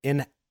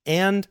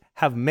 and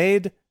have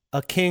made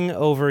a king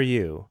over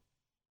you.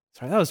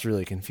 Sorry, that was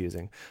really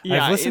confusing.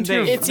 Yeah, I've listened to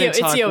your It's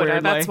talk Yoda, weirdly.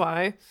 that's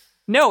why.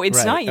 No, it's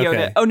Right, not Yoda.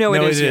 okay. Oh, no,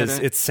 No, it is it Yoda. is.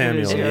 It's Samuel,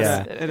 It is Yoda.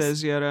 yeah. It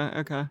is Yoda.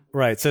 Okay.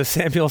 Right, so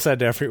Samuel said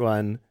to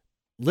everyone,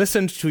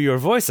 "Listened to your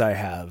voice I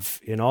have,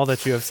 in all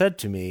that you have said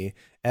to me,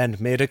 and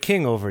made a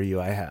king over you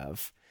I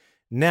have.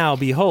 Now,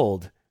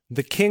 behold,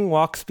 the king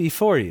walks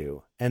before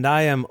you, and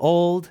I am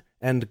old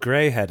and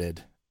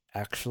gray-headed,"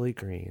 actually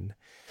green,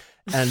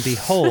 "and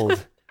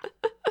behold,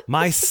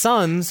 my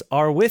sons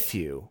are with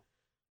you,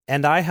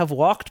 and I have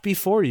walked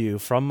before you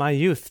from my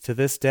youth to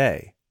this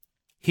day.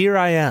 Here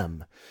I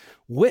am,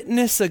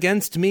 witness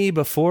against me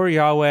before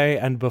Yahweh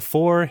and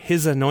before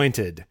his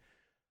anointed.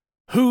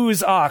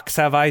 Whose ox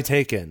have I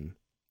taken?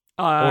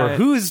 Or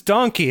whose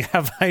donkey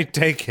have I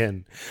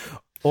taken?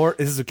 Or,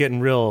 this is getting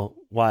real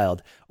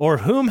wild. Or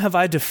whom have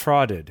I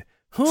defrauded?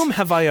 Whom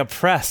have I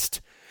oppressed?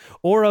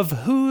 Or of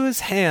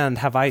whose hand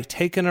have I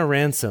taken a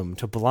ransom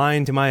to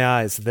blind my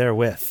eyes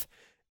therewith?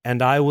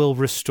 And I will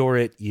restore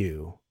it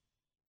you."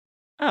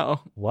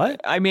 Oh.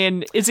 What? I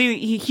mean, is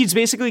he's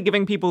basically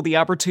giving people the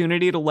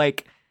opportunity to,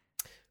 like,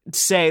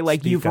 say,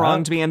 like, Speak you've up.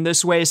 wronged me in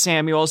this way,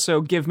 Samuel,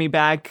 so give me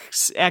back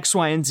X,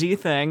 Y, and Z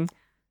thing.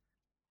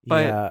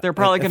 But Yeah, they're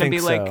probably I going to think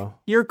be like, so.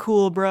 "You're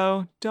cool,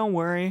 bro. Don't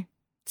worry."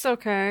 It's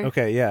okay.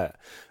 Okay, yeah.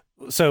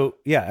 So,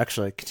 yeah,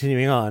 actually,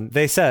 continuing on,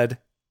 they said,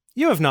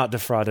 "You have not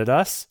defrauded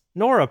us,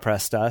 nor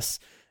oppressed us,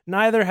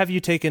 neither have you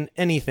taken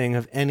anything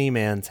of any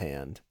man's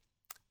hand."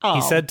 Oh,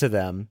 He said to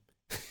them,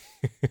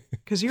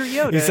 "Because you're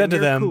Yoda. he said and to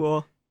you're them,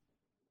 cool."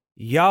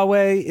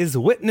 "Yahweh is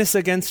witness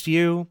against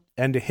you,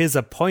 and his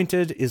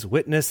appointed is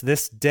witness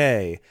this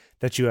day,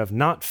 that you have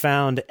not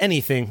found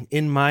anything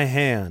in my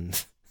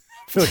hand."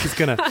 I feel like he's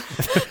gonna.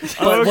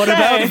 But what Okay.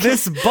 about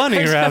this bunny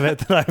rabbit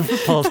that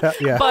I've pulled out?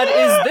 Yeah. But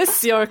is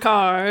this your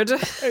card?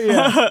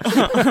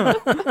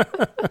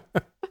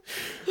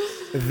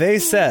 They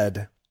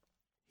said,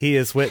 "He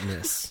is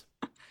witness."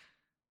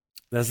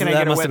 Can I That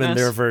get a must have been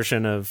witness? their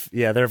version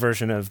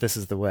of "This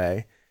is the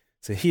way."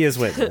 So he is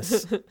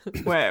witness.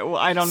 Wait, well,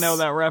 I don't know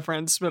that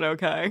reference, but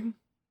okay.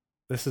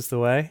 This is the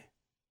way.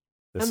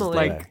 This Emily. is the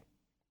Like- way. Did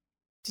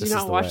This you is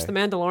not the watch way. The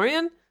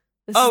Mandalorian?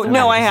 This Oh, is the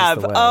no, way. I This is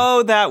have. the way.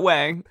 Oh, that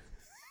way.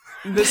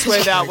 This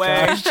way, that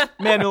way.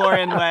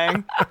 Mandalorian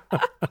way.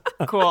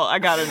 Cool, I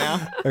got it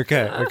now.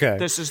 Okay.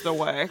 This is the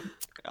way.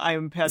 I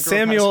am Pedro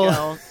Samuel-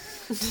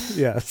 Pascal.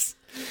 Yes.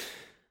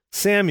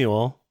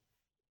 Samuel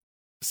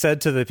said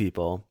to the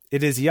people,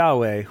 "It is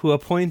Yahweh who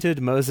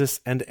appointed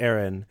Moses and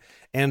Aaron,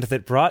 and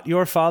that brought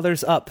your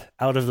fathers up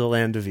out of the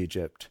land of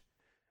Egypt.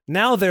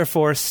 Now,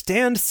 therefore,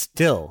 stand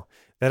still,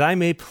 that I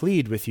may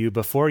plead with you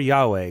before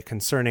Yahweh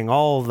concerning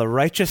all the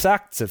righteous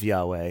acts of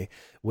Yahweh,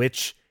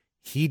 which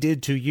he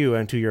did to you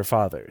and to your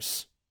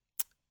fathers.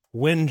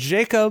 When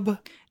Jacob..."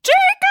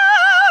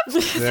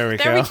 There we There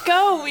go. we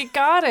go. We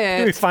got We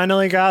it.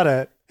 finally got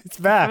it. It's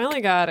back.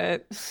 Finally got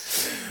it.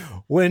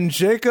 "When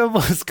Jacob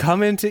was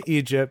come into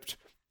Egypt,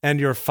 and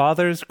your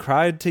fathers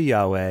cried to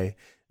Yahweh,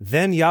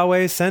 then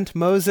Yahweh sent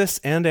Moses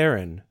and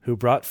Aaron, who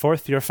brought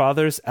forth your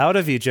fathers out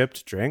of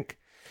Egypt, drink,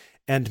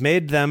 and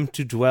made them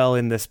to dwell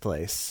in this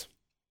place.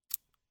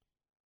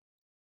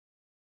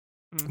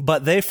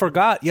 But they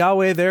forgot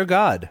Yahweh their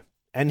God,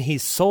 and he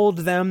sold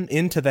them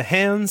into the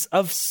hands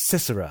of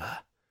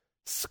Sisera."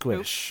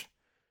 Squish.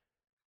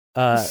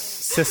 Pop.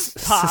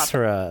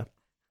 Sisera.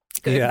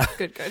 Good, Yeah.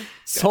 good.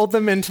 Sold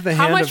them into the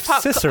How hand much of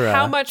pop? Sisera.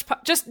 How much?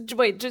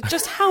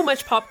 Just how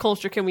much pop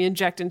culture can we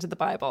inject into the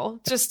Bible?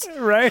 Just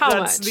Right? How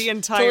That's much? the So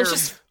entire it's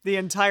just the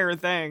entire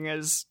thing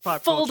is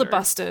pop full culture. to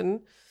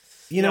bustin'.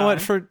 You know Yeah.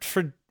 what?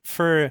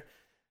 For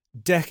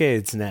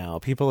decades now,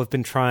 people have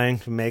been trying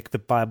to make the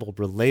Bible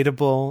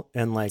relatable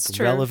and like It's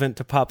true. relevant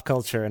to pop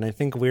culture, and I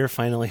think we're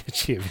finally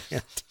achieving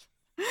it.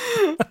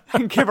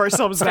 Give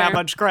ourselves that Fair.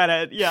 much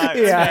credit. Yeah.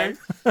 Yeah.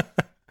 okay.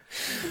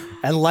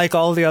 And like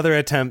all the other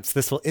attempts,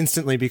 this will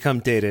instantly become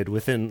dated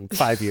within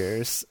 5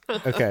 years.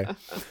 Okay.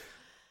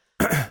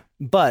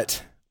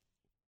 But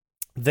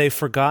they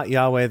forgot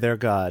Yahweh their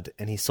God,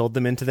 and he sold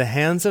them into the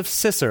hands of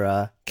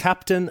Sisera,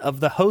 captain of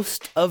the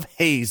host of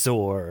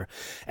Hazor,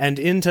 and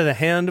into the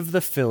hand of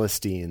the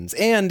Philistines,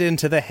 and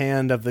into the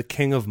hand of the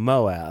king of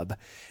Moab,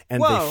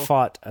 and Whoa. they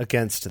fought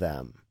against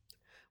them.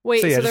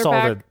 Wait, So, so, yeah, just they're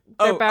all back.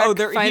 They're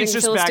back fighting he's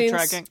just Philistines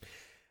backtracking.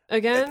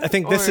 again. I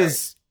think this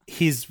is,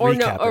 he's or recapping.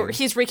 no, or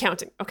he's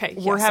recounting. Okay,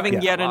 We're yeah, having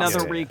sorry. yet another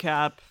Yeah.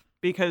 recap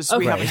because Okay.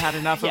 we haven't Right. had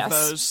enough Yes. of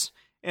those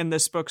in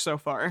this book so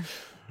far.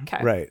 Okay.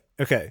 Right.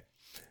 Okay.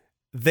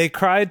 They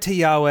cried to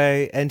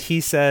Yahweh, and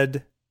he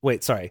said,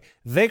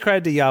 They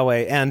cried to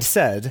Yahweh and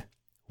said,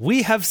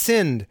 "We have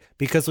sinned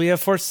because we have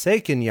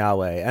forsaken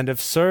Yahweh and have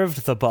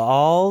served the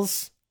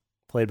Baals,"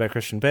 played by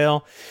Christian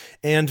Bale,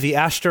 "and the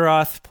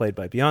Ashtaroth," played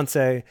by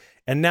Beyonce,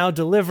 "and now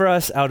deliver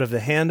us out of the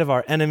hand of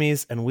our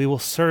enemies, and we will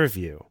serve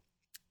you."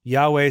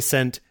 Yahweh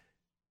sent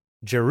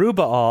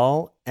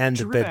Jerubbaal and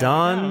Jerubbaal,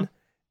 Bedan yeah.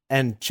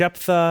 and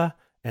Jephthah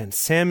and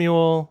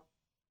Samuel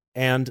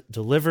and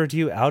delivered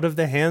you out of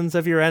the hands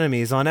of your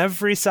enemies on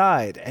every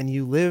side, and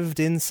you lived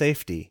in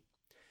safety.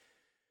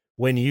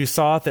 When you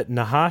saw that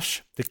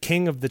Nahash, the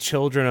king of the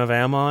children of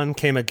Ammon,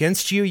 came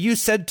against you, you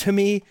said to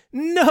me,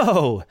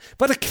 'No,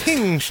 but a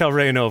king shall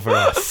reign over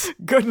us.'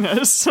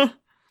 Goodness.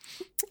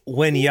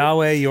 When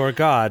Yahweh your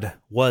God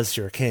was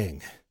your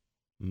king."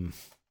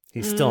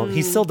 He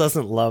still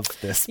doesn't love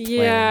this plan.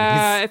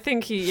 Yeah, I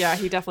think he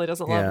definitely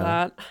doesn't love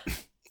that.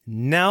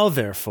 "Now,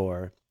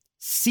 therefore,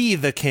 see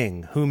the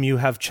king whom you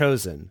have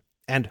chosen,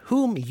 and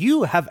whom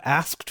you have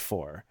asked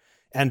for,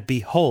 and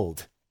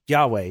behold,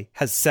 Yahweh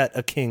has set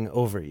a king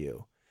over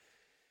you.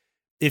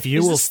 If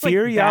you will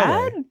fear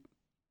Yahweh..."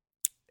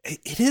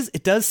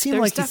 It does seem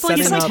There's like he's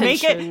definitely setting some up.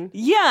 tension.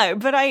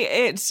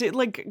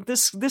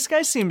 This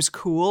guy's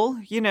cool,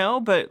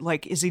 but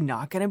like, is he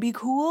not going to be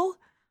cool?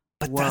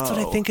 But that's what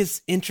I think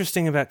is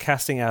interesting about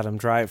casting Adam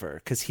Driver,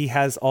 because he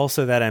has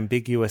also that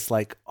ambiguous,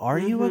 like, are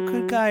you a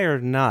good guy or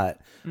not?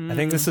 I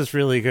think this is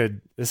really good.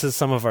 This is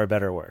some of our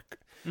better work.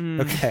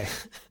 Okay.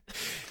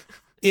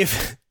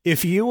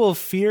 If you will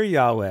fear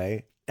Yahweh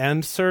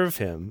and serve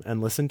him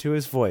and listen to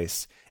his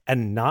voice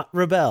and not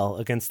rebel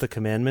against the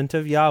commandment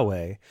of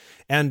Yahweh,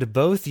 and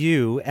both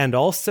you and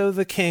also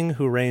the king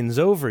who reigns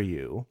over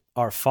you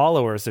are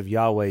followers of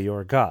Yahweh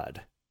your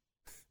God,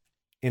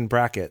 in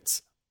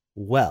brackets,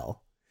 well...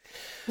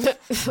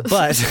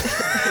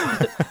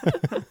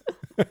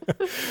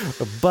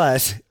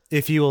 But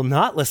if you will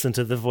not listen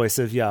to the voice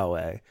of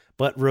Yahweh,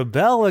 but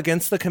rebel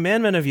against the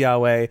commandment of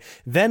Yahweh,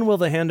 then will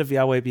the hand of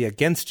Yahweh be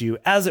against you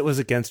as it was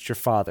against your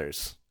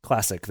fathers.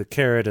 Classic, the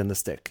carrot and the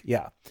stick.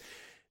 Yeah.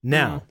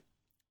 Now,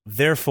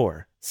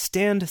 therefore,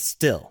 stand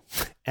still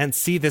and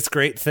see this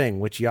great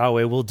thing which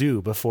Yahweh will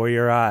do before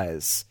your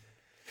eyes.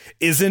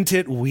 Isn't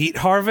it wheat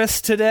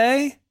harvest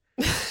today?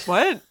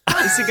 What?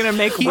 Is he going to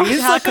make wheat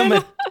He's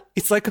happen?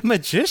 He's like a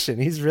magician.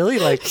 He's really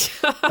like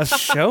a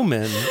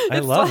showman. I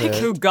love it.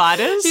 Who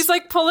goddess? He's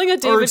like pulling a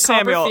David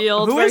Samuel.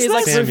 Copperfield, Who where is he's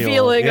like this? Samuel,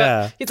 revealing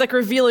yeah. he's like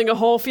revealing a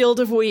whole field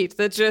of wheat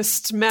that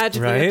just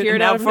magically Right? appeared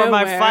now out of for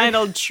nowhere. my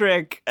final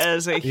trick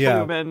as a Yeah.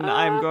 human,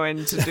 I'm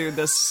going to do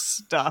this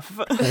stuff.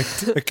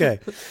 Okay.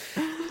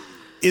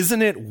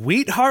 Isn't it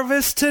wheat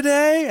harvest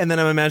today? And then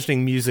I'm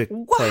imagining music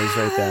plays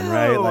right then,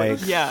 right? Like,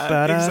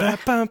 Yeah,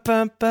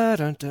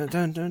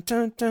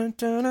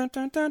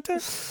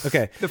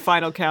 okay. The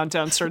final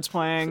countdown starts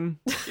playing.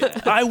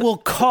 I will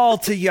call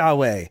to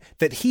Yahweh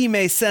that he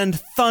may send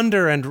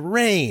thunder and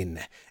rain,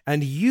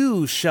 and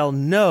you shall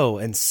know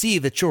and see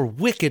that your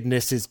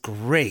wickedness is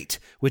great,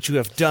 which you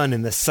have done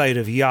in the sight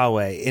of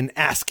Yahweh in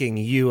asking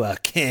you a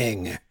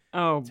king.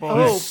 Oh boy.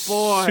 Oh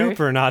boy.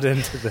 Super not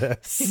into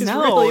this. He's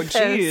no, really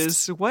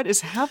jeez. What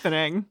is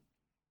happening?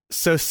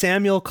 So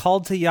Samuel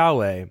called to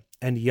Yahweh,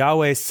 and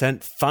Yahweh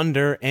sent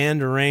thunder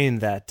and rain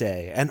that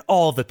day, and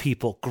all the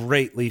people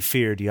greatly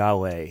feared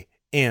Yahweh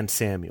and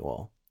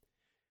Samuel.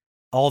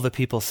 All the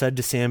people said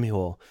to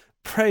Samuel,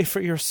 "Pray for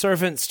your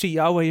servants to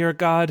Yahweh your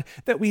God,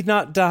 that we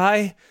not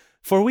die,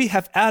 for we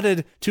have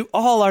added to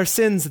all our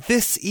sins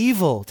this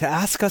evil to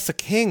ask us a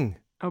king."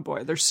 Oh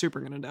boy, they're super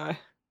going to die.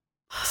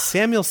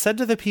 Samuel said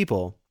to the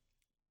people,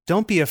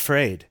 "Don't be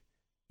afraid.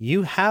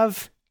 You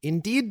have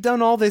indeed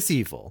done all this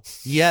evil.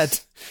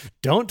 Yet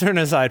don't turn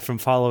aside from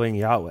following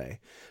Yahweh,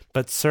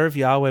 but serve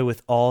Yahweh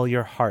with all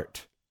your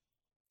heart.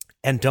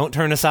 And don't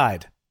turn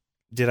aside."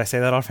 Did I say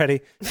that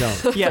already?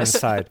 Don't Yes.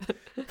 turn aside.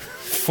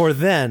 For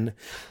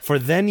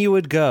then you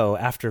would go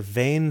after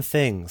vain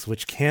things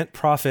which can't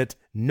profit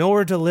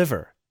nor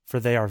deliver,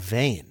 for they are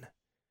vain.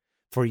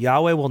 For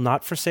Yahweh will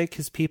not forsake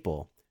his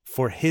people,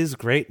 for his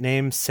great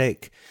name's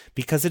sake,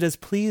 because it has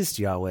pleased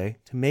Yahweh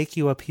to make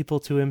you a people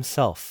to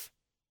himself.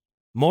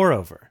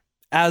 Moreover,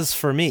 as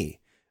for me,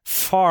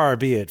 far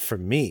be it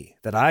from me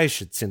that I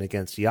should sin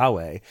against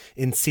Yahweh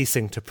in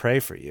ceasing to pray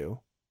for you.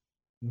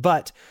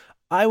 But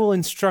I will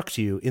instruct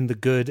you in the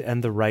good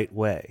and the right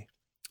way.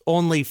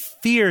 Only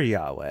fear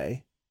Yahweh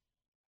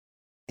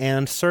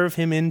and serve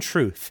him in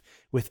truth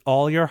with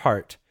all your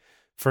heart,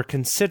 for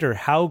consider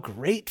how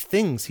great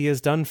things he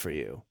has done for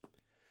you.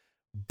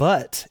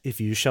 But if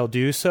you shall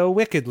do so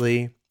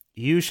wickedly,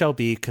 you shall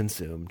be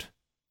consumed,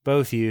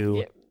 both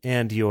you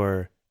and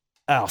your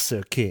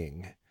also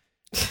king.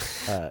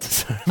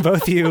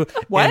 Both you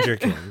and your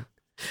king.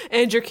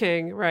 And your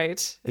king,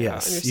 right.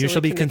 Yes, Yeah, you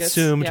shall be Kinnigus.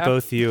 consumed, Yeah.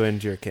 both you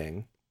and your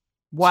king.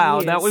 Wow,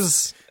 Jeez. that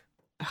was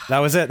That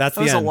was it. That's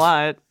the a end.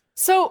 lot.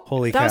 So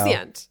Holy that was cow. the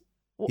end.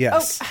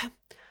 Yes. Oh,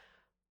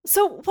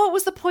 so what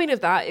was the point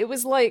of that? It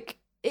was like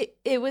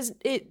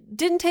it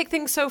didn't take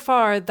things so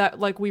far that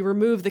like we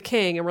removed the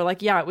king and we're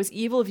like, yeah, it was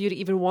evil of you to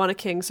even want a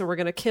king, so we're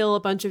gonna kill a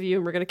bunch of you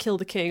and we're gonna kill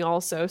the king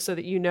also, so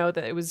that you know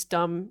that it was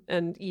dumb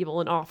and evil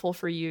and awful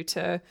for you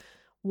to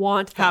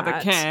want that. Have a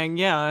king,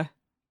 yeah.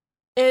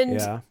 And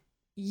Yeah.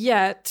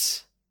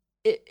 yet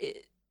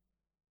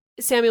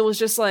Samuel was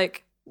just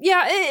like,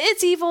 yeah,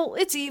 it's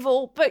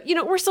evil, but you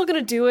know, we're still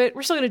gonna do it.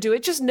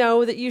 Just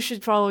know that you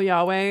should follow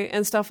Yahweh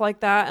and stuff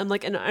like that. And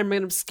like, and I'm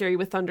gonna scare you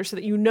with thunder so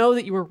that you know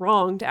that you were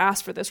wrong to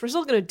ask for this. We're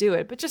still gonna do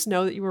it, but just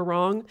know that you were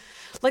wrong.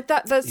 Like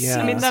that.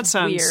 Yeah. I mean, that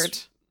sounds weird.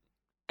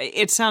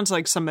 it sounds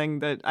like something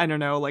that, I don't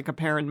know, like a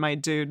parent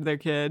might do to their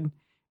kid.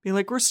 Be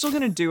like, we're still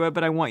going to do it,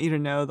 but I want you to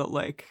know that,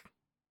 like,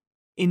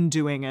 in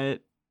doing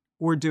it,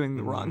 we're doing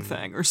the wrong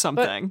thing or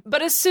something.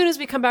 But as soon as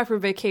we come back from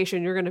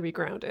vacation, you're going to be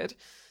grounded.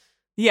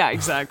 Yeah,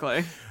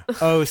 exactly.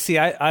 Oh, see,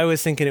 I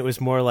was thinking it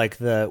was more like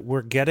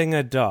we're getting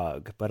a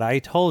dog, but I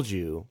told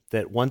you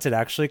that once it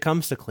actually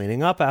comes to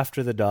cleaning up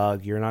after the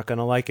dog, you're not going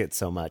to like it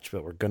so much,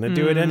 but we're going to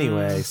do it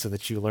anyway so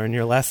that you learn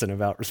your lesson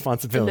about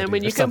responsibility. And then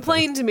when you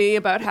complain to me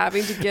about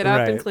having to get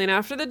up and clean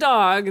after the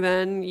dog,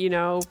 then, you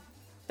know,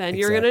 then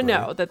you're going to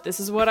know that this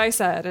is what I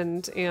said.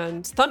 And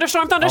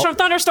thunderstorm.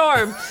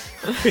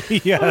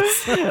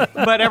 Yes.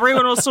 But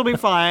everyone will still be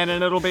fine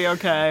and it'll be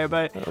okay.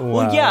 But,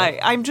 well, yeah,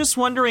 I'm just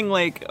wondering,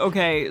 like,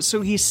 okay, so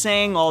he's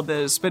saying all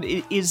this, but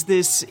is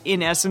this,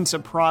 in essence, a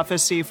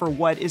prophecy for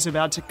what is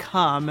about to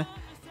come?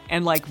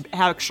 And, like,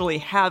 actually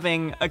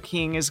having a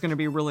king is going to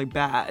be really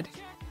bad.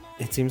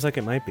 It seems like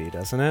it might be,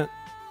 doesn't it?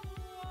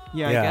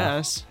 Yeah, I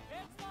guess.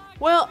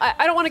 Well,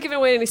 I don't want to give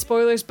away any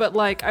spoilers, but,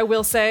 like, I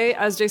will say,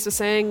 as Jace was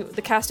saying,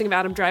 the casting of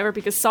Adam Driver,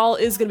 because Saul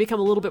is going to become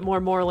a little bit more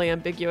morally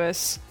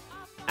ambiguous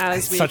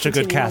as we such a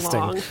good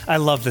casting. Along. I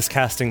love this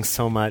casting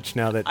so much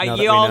now that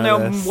you all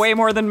know this. way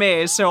more than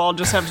me, so I'll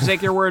just have to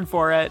take your word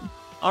for it.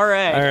 All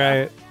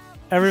right.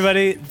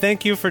 Everybody,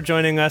 thank you for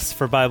joining us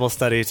for Bible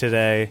study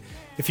today.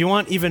 If you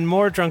want even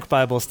more Drunk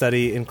Bible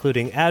Study,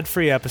 including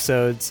ad-free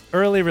episodes,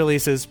 early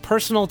releases,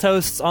 personal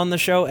toasts on the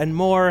show, and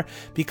more,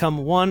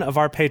 become one of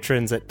our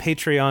patrons at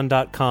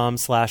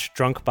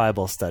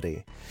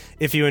patreon.com/drunkbiblestudy.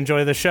 If you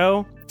enjoy the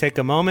show, take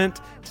a moment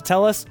to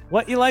tell us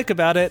what you like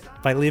about it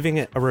by leaving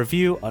it a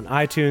review on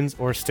iTunes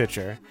or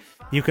Stitcher.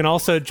 You can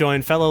also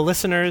join fellow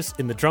listeners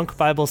in the Drunk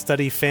Bible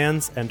Study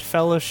Fans and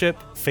Fellowship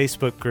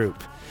Facebook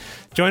group.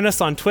 Join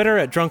us on Twitter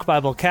at Drunk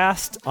Bible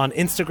Cast, on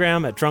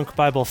Instagram at Drunk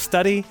Bible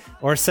Study,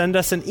 or send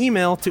us an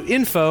email to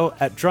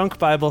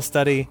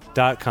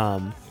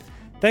info@drunkbiblestudy.com.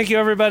 Thank you,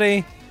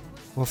 everybody.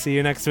 We'll see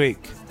you next week.